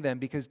preparing them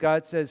because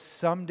God says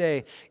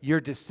someday your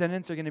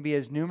descendants are going to be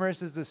as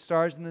numerous as the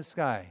stars in the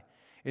sky.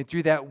 And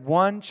through that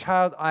one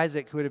child,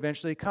 Isaac, who would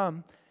eventually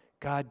come,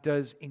 God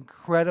does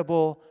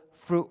incredible,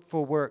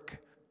 fruitful work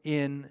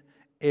in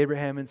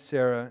Abraham and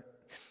Sarah,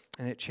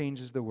 and it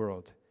changes the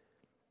world.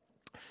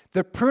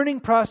 The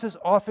pruning process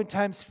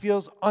oftentimes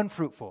feels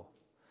unfruitful.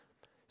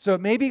 So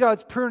maybe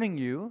God's pruning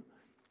you,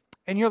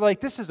 and you're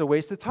like, this is a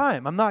waste of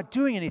time. I'm not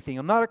doing anything.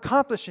 I'm not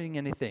accomplishing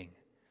anything,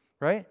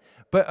 right?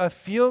 But a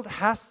field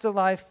has to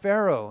lie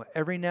fallow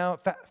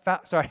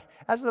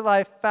has to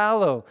lie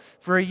fallow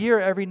for a year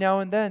every now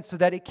and then so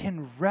that it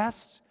can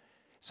rest,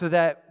 so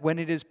that when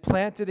it is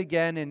planted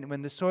again and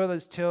when the soil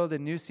is tilled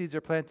and new seeds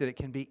are planted, it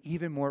can be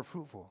even more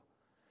fruitful.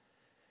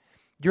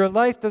 Your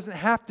life doesn't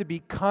have to be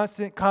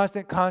constant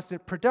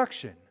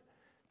production.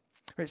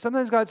 Right?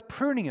 Sometimes God's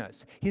pruning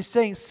us. He's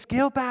saying,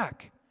 scale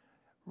back,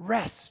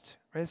 rest.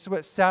 Right? This is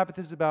what Sabbath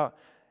is about.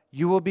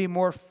 You will be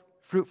more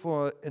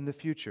fruitful in the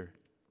future.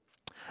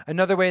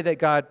 Another way that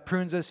God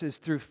prunes us is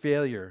through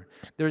failure.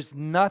 There's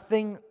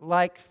nothing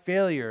like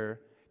failure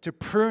to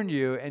prune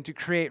you and to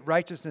create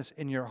righteousness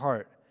in your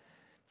heart.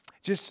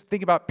 Just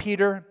think about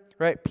Peter,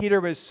 right?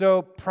 Peter was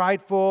so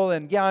prideful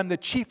and, I'm the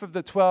chief of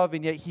the 12,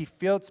 and yet he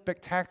failed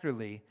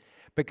spectacularly.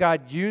 But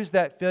God used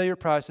that failure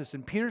process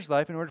in Peter's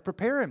life in order to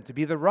prepare him to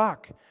be the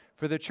rock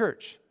for the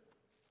church.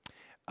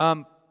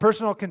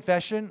 Personal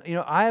confession,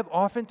 I have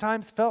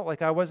oftentimes felt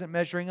like I wasn't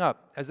measuring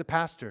up as a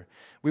pastor.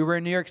 We were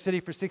in New York City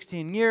for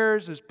 16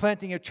 years, I was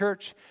planting a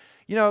church.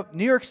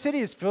 New York City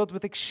is filled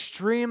with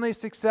extremely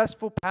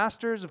successful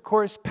pastors. Of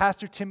course,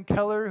 Pastor Tim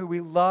Keller, who we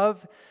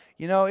love,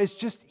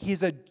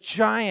 he's a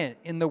giant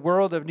in the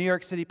world of New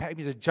York City.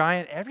 He's a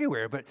giant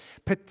everywhere, but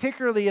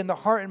particularly in the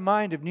heart and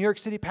mind of New York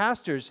City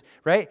pastors,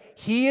 right?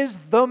 He is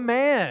the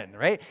man,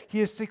 right? He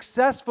is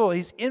successful.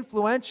 He's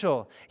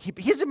influential.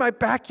 He's in my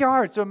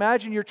backyard. So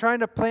imagine you're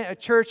trying to plant a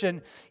church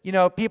and,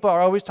 people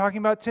are always talking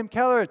about Tim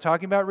Keller,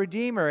 talking about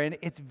Redeemer, and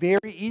it's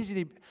very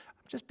easy to...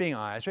 Just being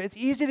honest, right? It's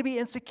easy to be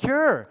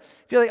insecure.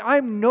 Feel like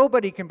I'm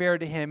nobody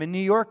compared to him. And New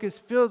York is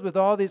filled with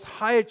all these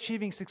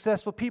high-achieving,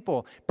 successful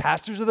people.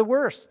 Pastors are the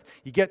worst.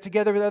 You get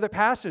together with other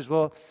pastors.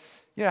 Well,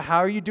 how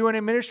are you doing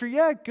in ministry?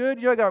 Yeah, good.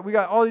 We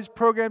got all these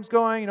programs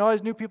going, and all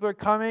these new people are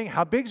coming.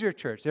 How big's your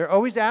church? They're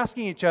always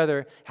asking each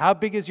other, how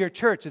big is your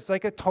church? It's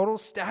like a total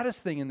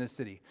status thing in this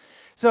city.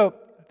 So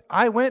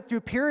I went through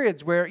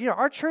periods where,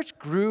 our church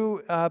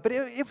grew, but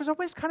it was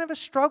always kind of a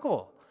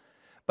struggle.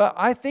 But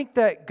I think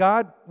that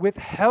God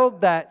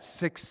withheld that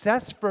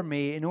success from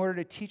me in order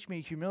to teach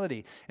me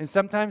humility. And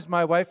sometimes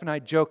my wife and I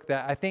joke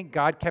that I think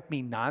God kept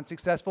me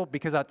non-successful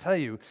because I'll tell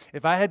you,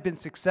 if I had been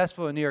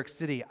successful in New York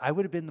City, I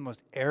would have been the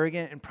most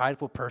arrogant and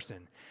prideful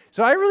person.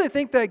 So I really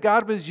think that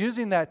God was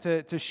using that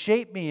to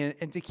shape me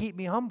and to keep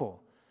me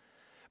humble.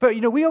 But,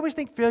 we always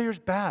think failure is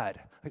bad.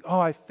 Like,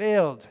 I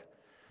failed.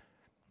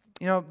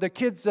 The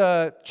kid's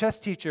chess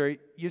teacher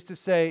used to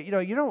say,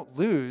 you don't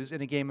lose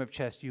in a game of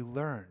chess, you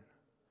learn.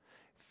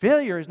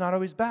 Failure is not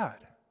always bad.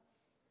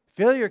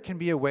 Failure can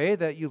be a way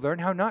that you learn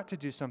how not to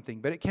do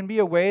something, but it can be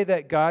a way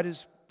that God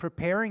is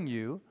preparing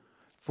you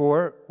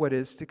for what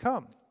is to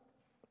come.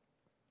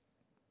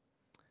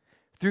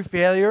 Through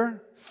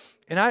failure,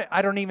 and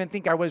I don't even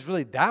think I was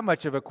really that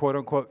much of a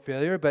quote-unquote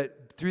failure,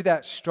 but through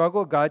that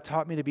struggle, God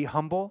taught me to be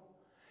humble.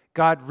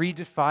 God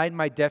redefined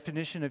my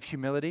definition of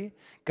humility.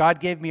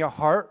 God gave me a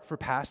heart for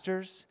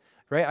pastors.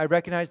 Right? I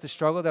recognize the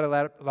struggle that a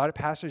lot of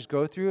pastors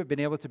go through. I've been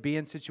able to be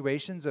in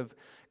situations of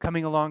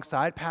coming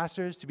alongside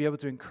pastors to be able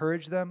to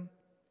encourage them.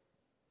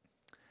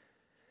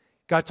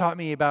 God taught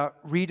me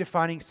about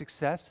redefining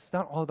success. It's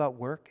not all about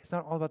work. It's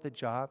not all about the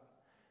job.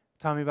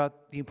 He taught me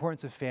about the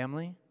importance of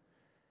family.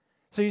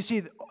 So you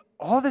see,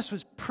 all this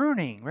was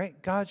pruning, right?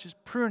 God's just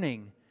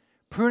pruning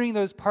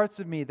those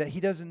parts of me that he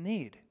doesn't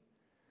need.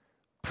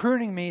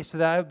 Pruning me so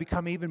that I would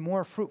become even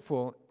more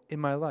fruitful in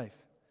my life.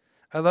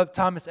 I love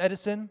Thomas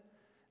Edison,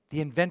 the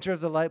inventor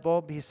of the light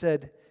bulb. He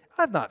said,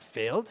 I've not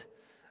failed.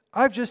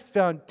 I've just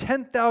found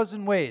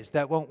 10,000 ways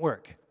that won't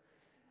work.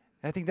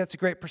 And I think that's a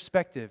great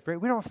perspective, right?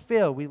 We don't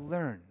fail, we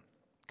learn.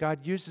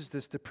 God uses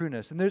this to prune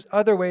us. And there's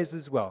other ways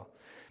as well.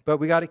 But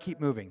we got to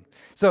keep moving.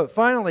 So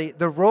finally,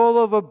 the role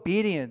of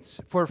obedience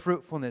for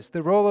fruitfulness.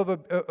 The role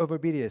of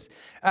obedience.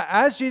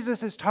 As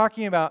Jesus is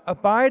talking about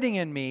abiding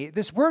in me,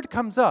 this word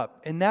comes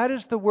up, and that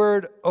is the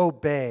word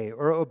obey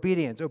or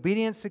obedience.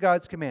 Obedience to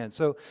God's commands.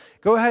 So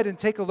go ahead and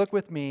take a look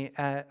with me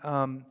at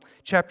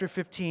chapter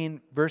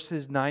 15,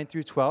 verses 9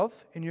 through 12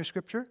 in your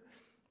scripture.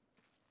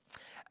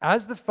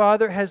 As the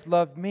Father has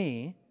loved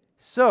me,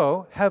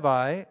 so have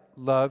I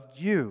loved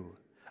you.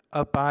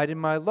 Abide in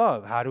my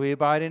love. How do we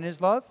abide in his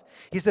love?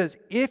 He says,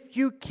 if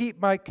you keep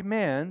my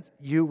commands,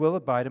 you will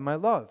abide in my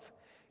love,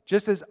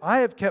 just as I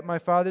have kept my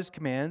Father's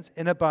commands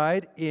and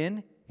abide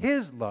in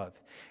his love.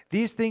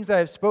 These things I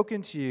have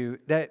spoken to you,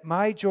 that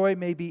my joy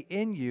may be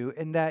in you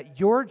and that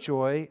your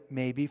joy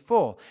may be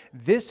full.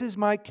 This is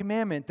my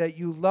commandment, that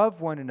you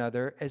love one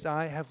another as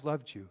I have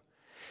loved you.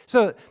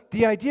 So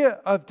the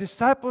idea of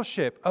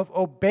discipleship, of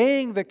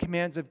obeying the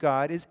commands of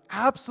God, is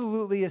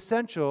absolutely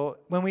essential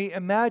when we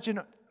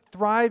imagine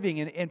thriving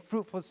and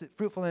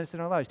fruitfulness in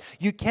our lives.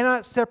 You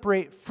cannot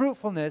separate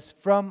fruitfulness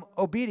from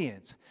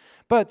obedience.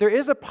 But there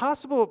is a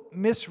possible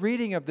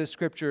misreading of this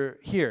scripture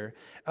here,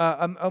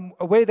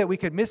 a way that we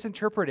could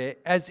misinterpret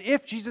it as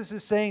if Jesus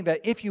is saying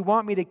that if you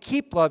want me to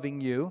keep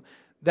loving you,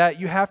 that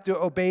you have to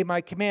obey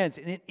my commands.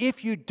 And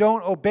if you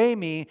don't obey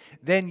me,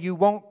 then you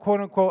won't,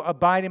 quote unquote,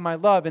 abide in my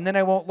love, and then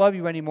I won't love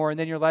you anymore, and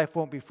then your life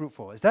won't be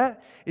fruitful. Is that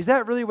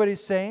really what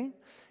he's saying?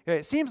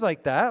 It seems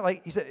like that.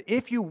 Like he said,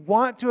 if you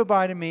want to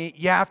abide in me,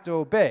 you have to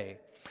obey.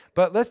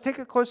 But let's take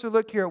a closer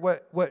look here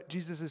at what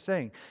Jesus is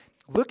saying.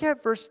 Look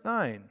at verse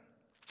 9.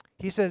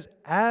 He says,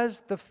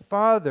 as the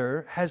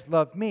Father has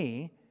loved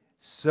me,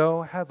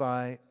 so have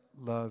I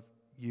loved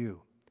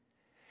you.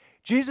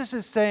 Jesus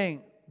is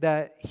saying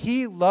that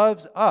he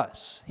loves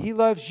us, he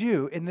loves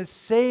you in the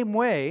same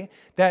way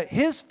that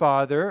his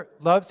Father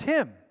loves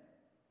him.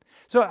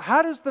 So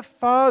how does the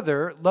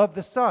Father love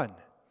the Son?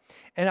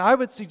 And I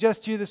would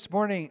suggest to you this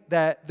morning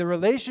that the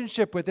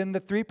relationship within the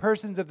three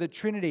persons of the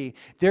Trinity,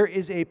 there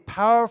is a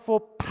powerful,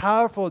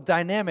 powerful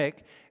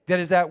dynamic that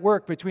is at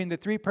work between the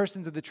three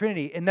persons of the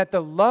Trinity, and that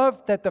the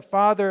love that the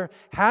Father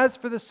has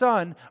for the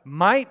Son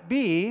might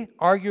be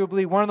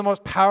arguably one of the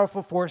most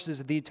powerful forces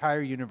of the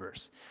entire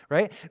universe,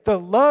 right? The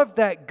love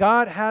that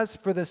God has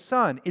for the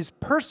Son is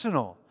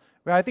personal.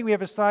 Right? I think we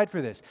have a slide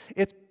for this.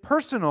 It's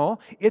personal,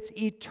 it's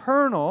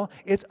eternal,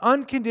 it's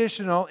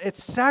unconditional,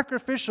 it's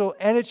sacrificial,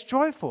 and it's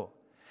joyful.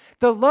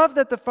 The love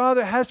that the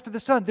Father has for the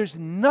Son, there's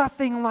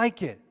nothing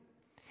like it.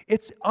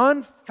 It's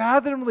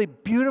unfathomably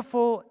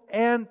beautiful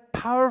and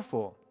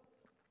powerful.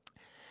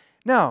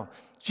 Now,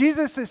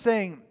 Jesus is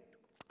saying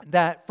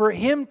that for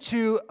him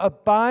to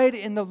abide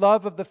in the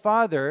love of the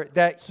Father,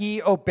 that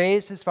he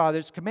obeys his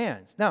Father's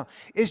commands. Now,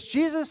 is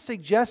Jesus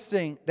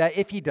suggesting that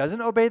if he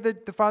doesn't obey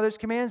the Father's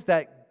commands,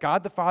 that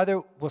God the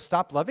Father will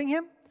stop loving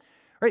him?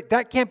 Right?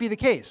 That can't be the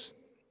case.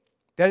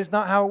 That is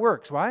not how it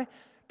works. Why?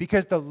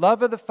 Because the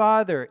love of the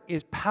Father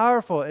is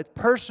powerful, it's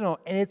personal,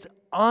 and it's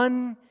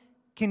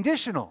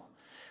unconditional.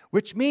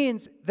 Which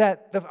means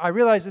that, I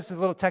realize this is a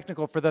little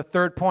technical for the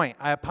third point.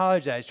 I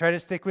apologize. Try to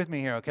stick with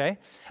me here, okay?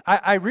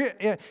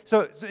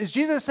 So is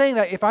Jesus saying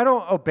that if I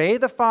don't obey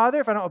the Father,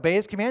 if I don't obey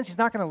his commands, he's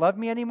not going to love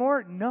me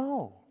anymore?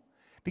 No.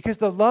 Because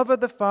the love of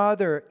the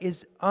Father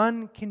is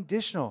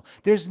unconditional.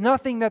 There's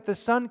nothing that the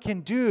Son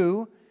can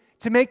do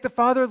to make the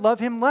Father love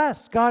him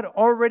less. God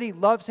already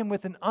loves him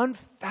with an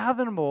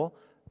unfathomable,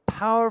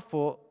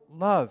 powerful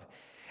love.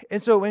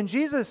 And so when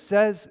Jesus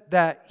says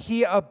that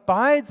he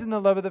abides in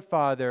the love of the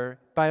Father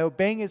by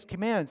obeying his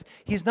commands,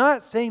 he's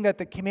not saying that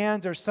the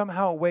commands are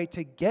somehow a way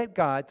to get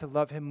God to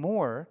love him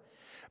more,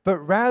 but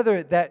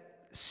rather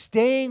that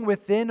staying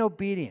within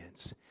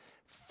obedience,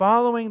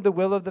 following the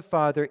will of the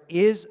Father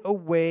is the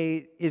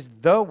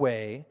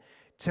way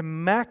to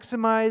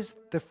maximize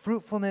the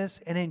fruitfulness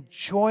and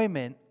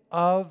enjoyment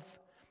of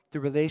the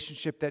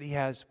relationship that he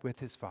has with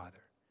his Father.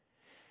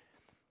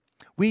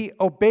 We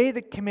obey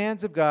the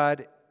commands of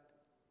God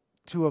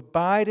to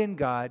abide in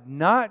God,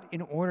 not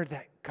in order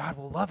that God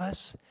will love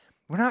us.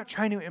 We're not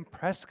trying to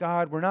impress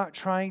God. We're not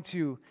trying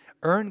to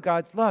earn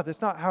God's love.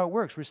 That's not how it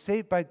works. We're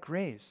saved by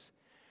grace.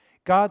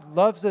 God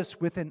loves us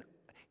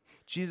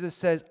Jesus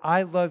says,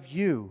 I love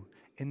you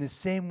in the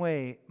same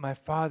way my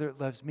Father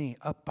loves me.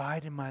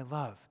 Abide in my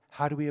love.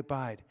 How do we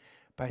abide?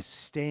 By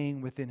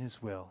staying within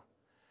his will,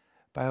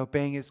 by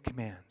obeying his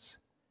commands.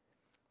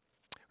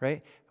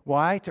 Right?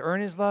 Why? To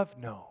earn his love?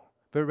 No.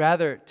 But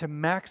rather to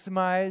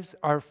maximize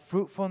our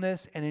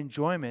fruitfulness and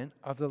enjoyment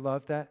of the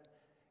love that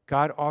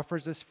God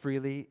offers us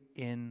freely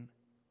in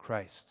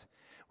Christ.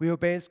 We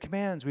obey his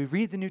commands. We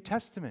read the New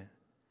Testament.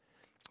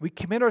 We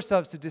commit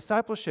ourselves to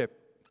discipleship.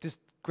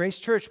 Just Grace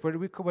Church, what do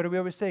we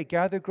always say?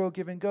 Gather, grow,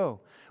 give, and go.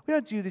 We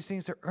don't do these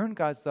things to earn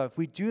God's love.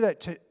 We do that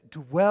to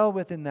dwell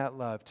within that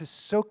love, to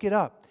soak it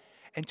up,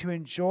 and to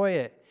enjoy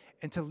it,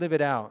 and to live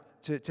it out,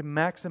 to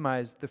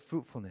maximize the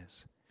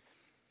fruitfulness.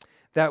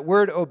 That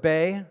word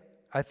obey,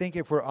 I think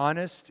if we're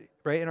honest,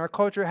 right, in our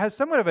culture, has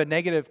somewhat of a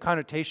negative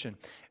connotation.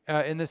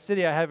 In the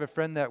city, I have a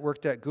friend that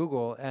worked at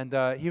Google,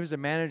 and he was a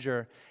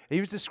manager. He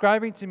was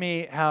describing to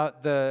me how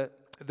the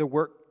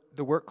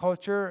work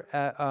culture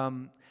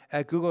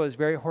at Google is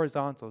very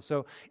horizontal.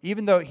 So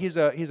even though he's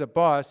a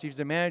boss, he's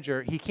a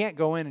manager, he can't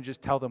go in and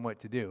just tell them what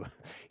to do.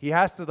 He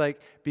has to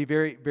be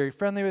very, very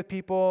friendly with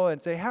people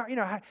and say, how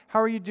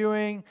are you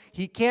doing?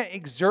 He can't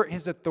exert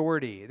his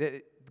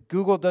authority.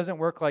 Google doesn't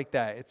work like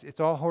that. It's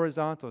all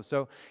horizontal.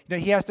 So,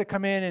 he has to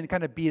come in and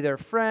kind of be their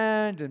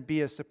friend and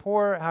be a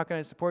support. How can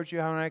I support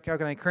you? How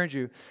can I encourage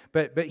you?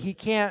 But he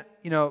can't,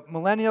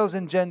 millennials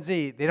and Gen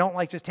Z, they don't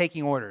like just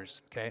taking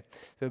orders, okay?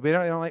 So we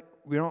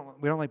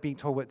don't like being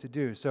told what to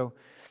do. So,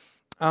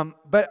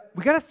 but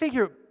we got to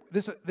figure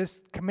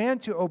this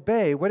command to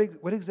obey,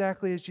 what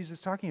exactly is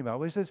Jesus talking about?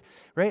 Well, he says,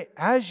 right,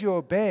 as you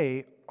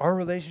obey, our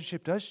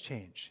relationship does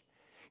change.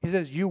 He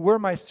says, you were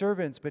my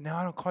servants, but now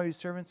I don't call you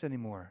servants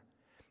anymore.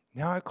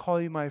 Now I call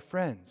you my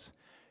friends.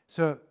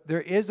 So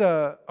there is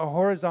a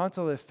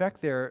horizontal effect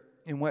there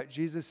in what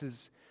Jesus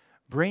is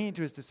bringing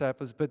to his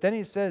disciples. But then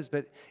he says,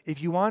 but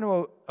if you want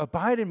to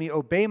abide in me,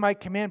 obey my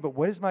command. But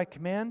what is my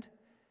command?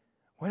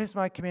 What is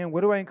my command? What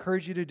do I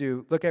encourage you to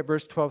do? Look at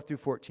verse 12 through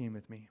 14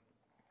 with me.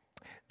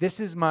 This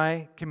is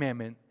my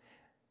commandment,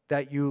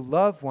 that you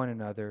love one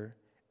another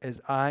as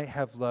I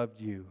have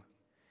loved you.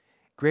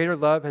 Greater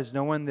love has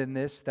no one than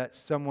this, that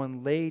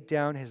someone laid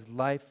down his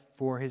life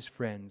for his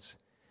friends.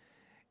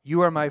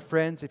 You are my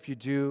friends if you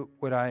do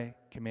what I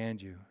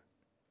command you.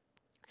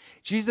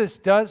 Jesus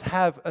does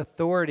have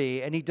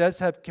authority and he does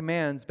have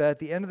commands, but at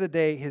the end of the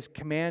day, his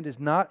command is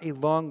not a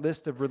long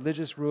list of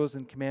religious rules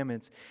and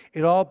commandments.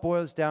 It all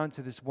boils down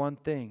to this one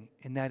thing,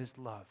 and that is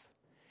love.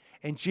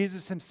 And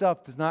Jesus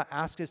himself does not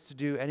ask us to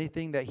do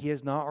anything that he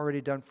has not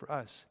already done for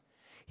us.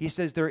 He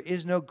says, there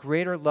is no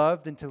greater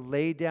love than to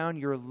lay down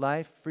your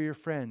life for your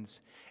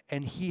friends.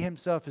 And he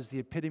himself is the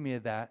epitome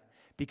of that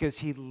because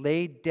he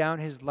laid down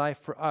his life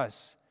for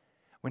us.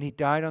 When he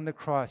died on the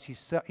cross, he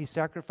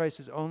sacrificed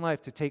his own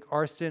life to take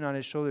our sin on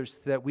his shoulders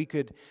so that we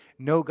could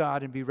know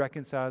God and be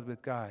reconciled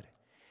with God.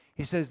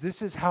 He says,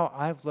 this is how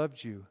I've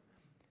loved you.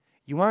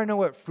 You want to know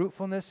what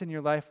fruitfulness in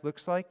your life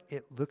looks like?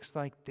 It looks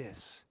like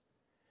this.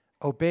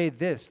 Obey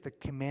this, the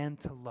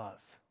command to love.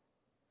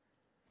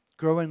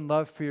 Grow in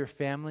love for your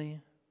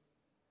family,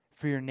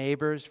 for your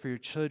neighbors, for your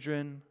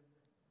children,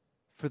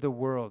 for the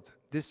world.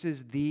 This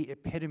is the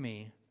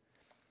epitome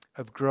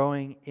of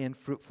growing in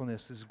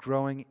fruitfulness, is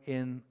growing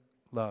in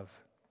love.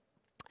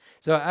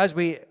 So as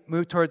we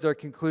move towards our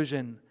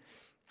conclusion,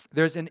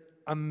 there's an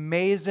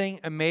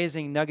amazing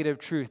nugget of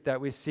truth that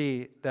we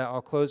see, that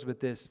I'll close with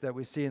this, that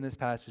we see in this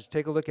passage.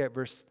 Take a look at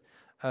verse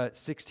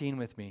 16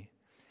 with me.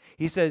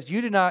 He says,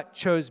 you did not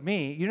choose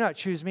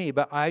me,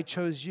 but I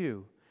chose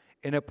you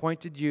and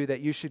appointed you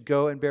that you should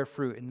go and bear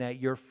fruit and that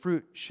your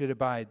fruit should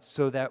abide,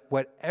 so that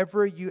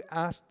whatever you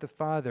ask the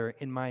Father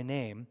in my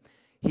name,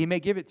 he may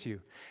give it to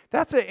you.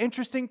 That's an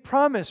interesting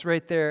promise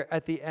right there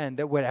at the end,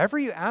 that whatever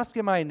you ask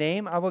in my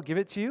name, I will give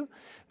it to you.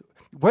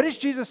 What is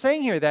Jesus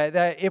saying here?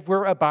 That if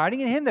we're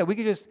abiding in him, that we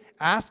could just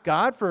ask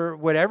God for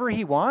whatever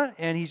he wants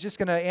and he's just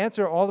going to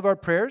answer all of our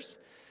prayers?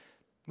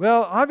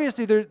 Well,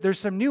 obviously there's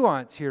some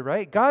nuance here,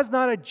 right? God's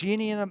not a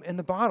genie in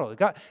the bottle.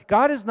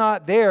 God is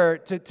not there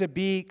to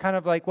be kind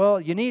of like,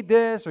 well, you need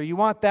this or you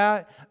want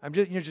that.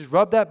 Just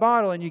rub that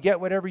bottle and you get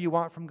whatever you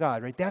want from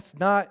God, right? That's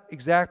not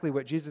exactly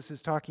what Jesus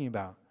is talking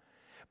about.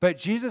 But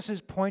Jesus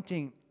is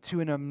pointing to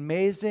an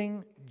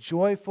amazing,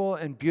 joyful,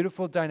 and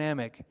beautiful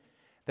dynamic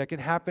that can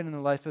happen in the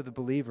life of the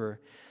believer.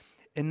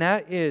 And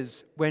that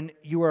is when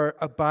you are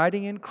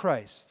abiding in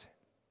Christ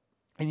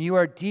and you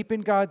are deep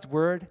in God's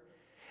word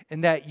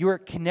and that you are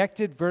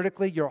connected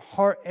vertically, your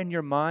heart and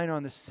your mind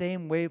on the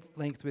same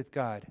wavelength with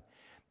God.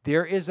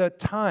 There is a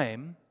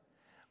time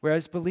where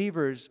as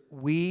believers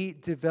we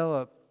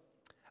develop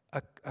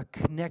a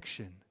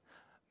connection,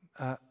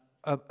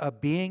 a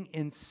being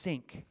in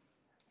sync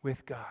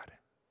with God.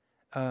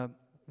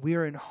 We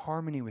are in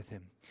harmony with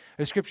him.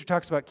 The scripture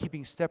talks about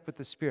keeping step with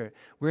the Spirit.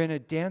 We're in a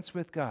dance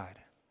with God.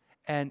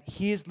 And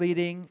he is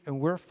leading, and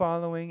we're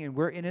following, and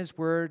we're in his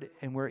word,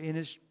 and we're in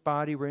his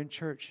body, we're in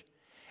church.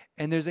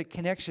 And there's a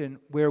connection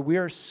where we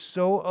are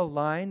so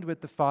aligned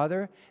with the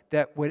Father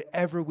that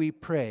whatever we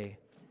pray,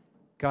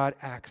 God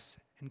acts,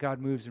 and God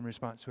moves in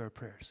response to our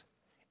prayers.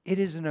 It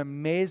is an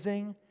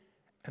amazing,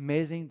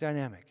 amazing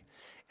dynamic.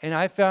 And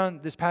I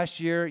found this past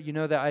year,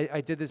 that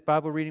I did this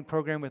Bible reading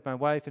program with my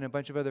wife and a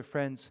bunch of other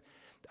friends.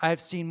 I've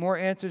seen more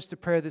answers to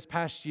prayer this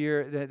past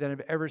year than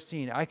I've ever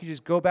seen. I could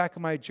just go back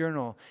in my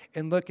journal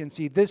and look and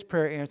see this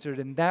prayer answered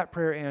and that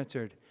prayer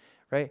answered,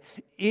 right?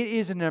 It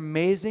is an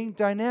amazing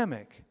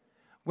dynamic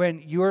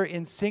when you're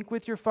in sync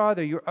with your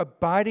Father, you're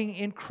abiding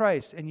in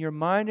Christ, and your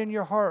mind and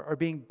your heart are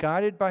being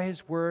guided by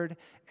his word,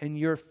 and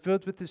you're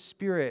filled with the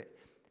Spirit.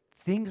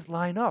 Things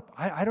line up.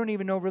 I don't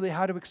even know really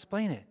how to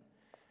explain it.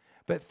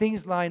 But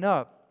things line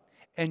up,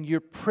 and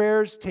your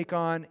prayers take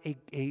on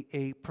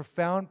a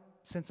profound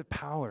sense of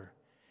power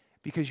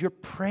because you're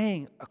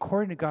praying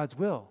according to God's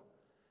will.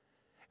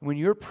 And when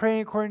you're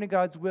praying according to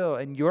God's will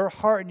and your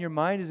heart and your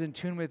mind is in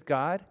tune with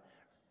God,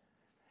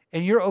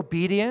 and you're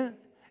obedient,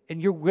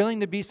 and you're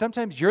willing to be,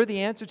 sometimes you're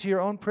the answer to your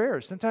own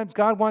prayers. Sometimes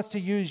God wants to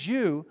use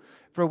you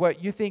for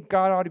what you think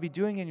God ought to be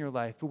doing in your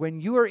life. But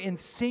when you are in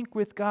sync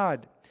with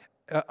God,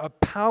 a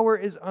power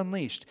is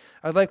unleashed.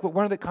 I like what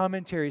one of the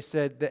commentaries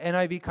said, the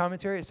NIV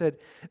commentary, it said,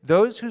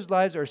 those whose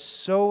lives are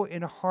so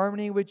in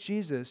harmony with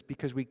Jesus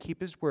because we keep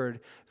his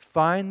word,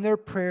 find their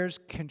prayers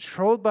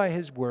controlled by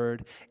his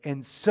word,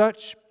 and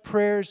such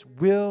prayers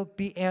will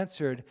be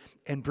answered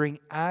and bring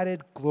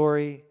added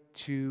glory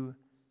to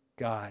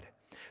God.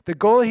 The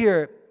goal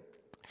here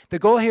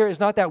is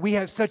not that we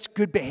have such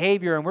good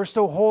behavior and we're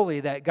so holy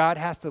that God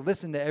has to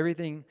listen to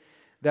everything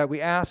that we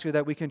ask or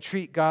that we can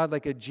treat God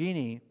like a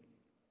genie.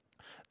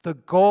 The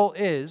goal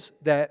is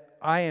that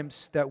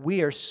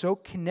we are so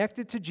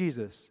connected to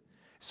Jesus,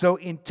 so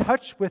in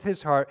touch with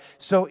his heart,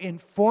 so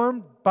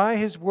informed by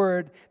his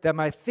word that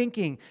my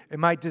thinking and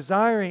my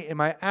desiring and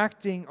my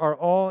acting are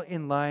all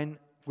in line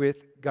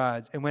with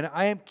God's. And when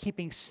I am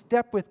keeping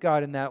step with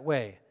God in that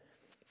way,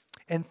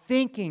 and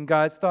thinking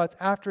God's thoughts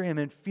after him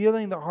and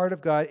feeling the heart of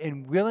God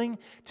and willing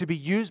to be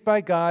used by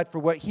God for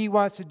what he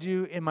wants to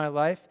do in my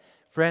life,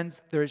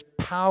 friends, there is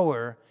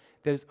power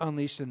that is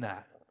unleashed in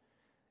that,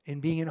 in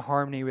being in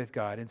harmony with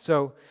God. And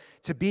so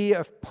to be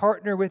a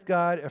partner with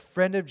God, a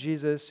friend of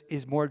Jesus,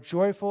 is more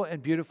joyful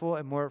and beautiful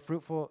and more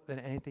fruitful than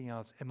anything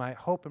else. And my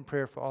hope and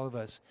prayer for all of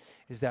us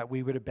is that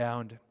we would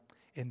abound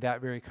in that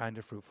very kind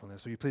of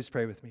fruitfulness. Will you please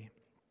pray with me?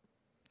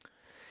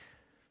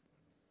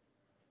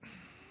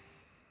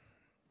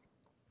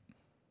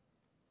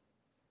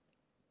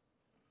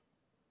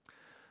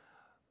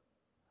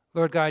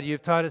 Lord God,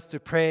 you've taught us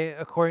to pray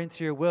according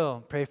to your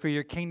will. Pray for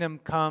your kingdom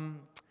come,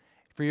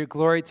 for your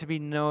glory to be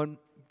known,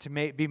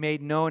 be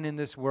made known in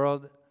this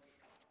world.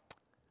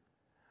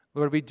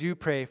 Lord, we do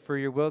pray for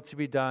your will to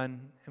be done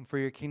and for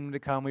your kingdom to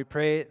come. We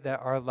pray that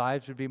our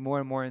lives would be more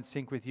and more in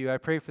sync with you. I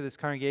pray for this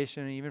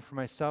congregation and even for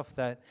myself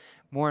that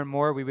more and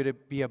more we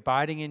would be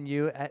abiding in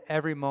you at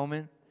every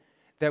moment,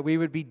 that we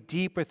would be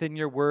deep within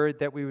your word,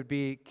 that we would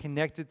be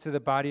connected to the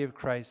body of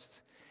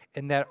Christ,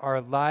 and that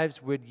our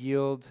lives would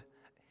yield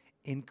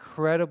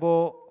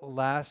incredible,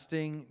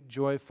 lasting,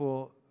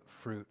 joyful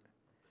fruit.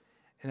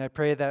 And I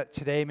pray that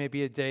today may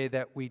be a day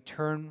that we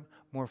turn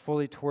more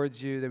fully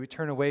towards you, that we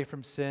turn away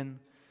from sin,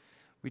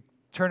 we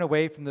turn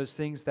away from those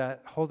things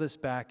that hold us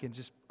back and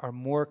just are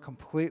more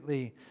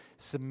completely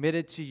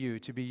submitted to you,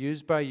 to be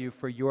used by you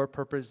for your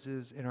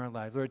purposes in our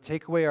lives. Lord,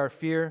 take away our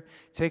fear,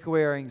 take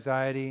away our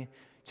anxiety,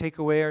 take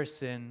away our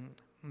sin,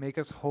 make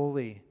us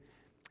holy,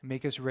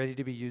 make us ready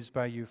to be used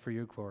by you for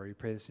your glory. We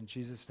pray this in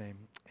Jesus' name,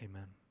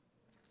 amen.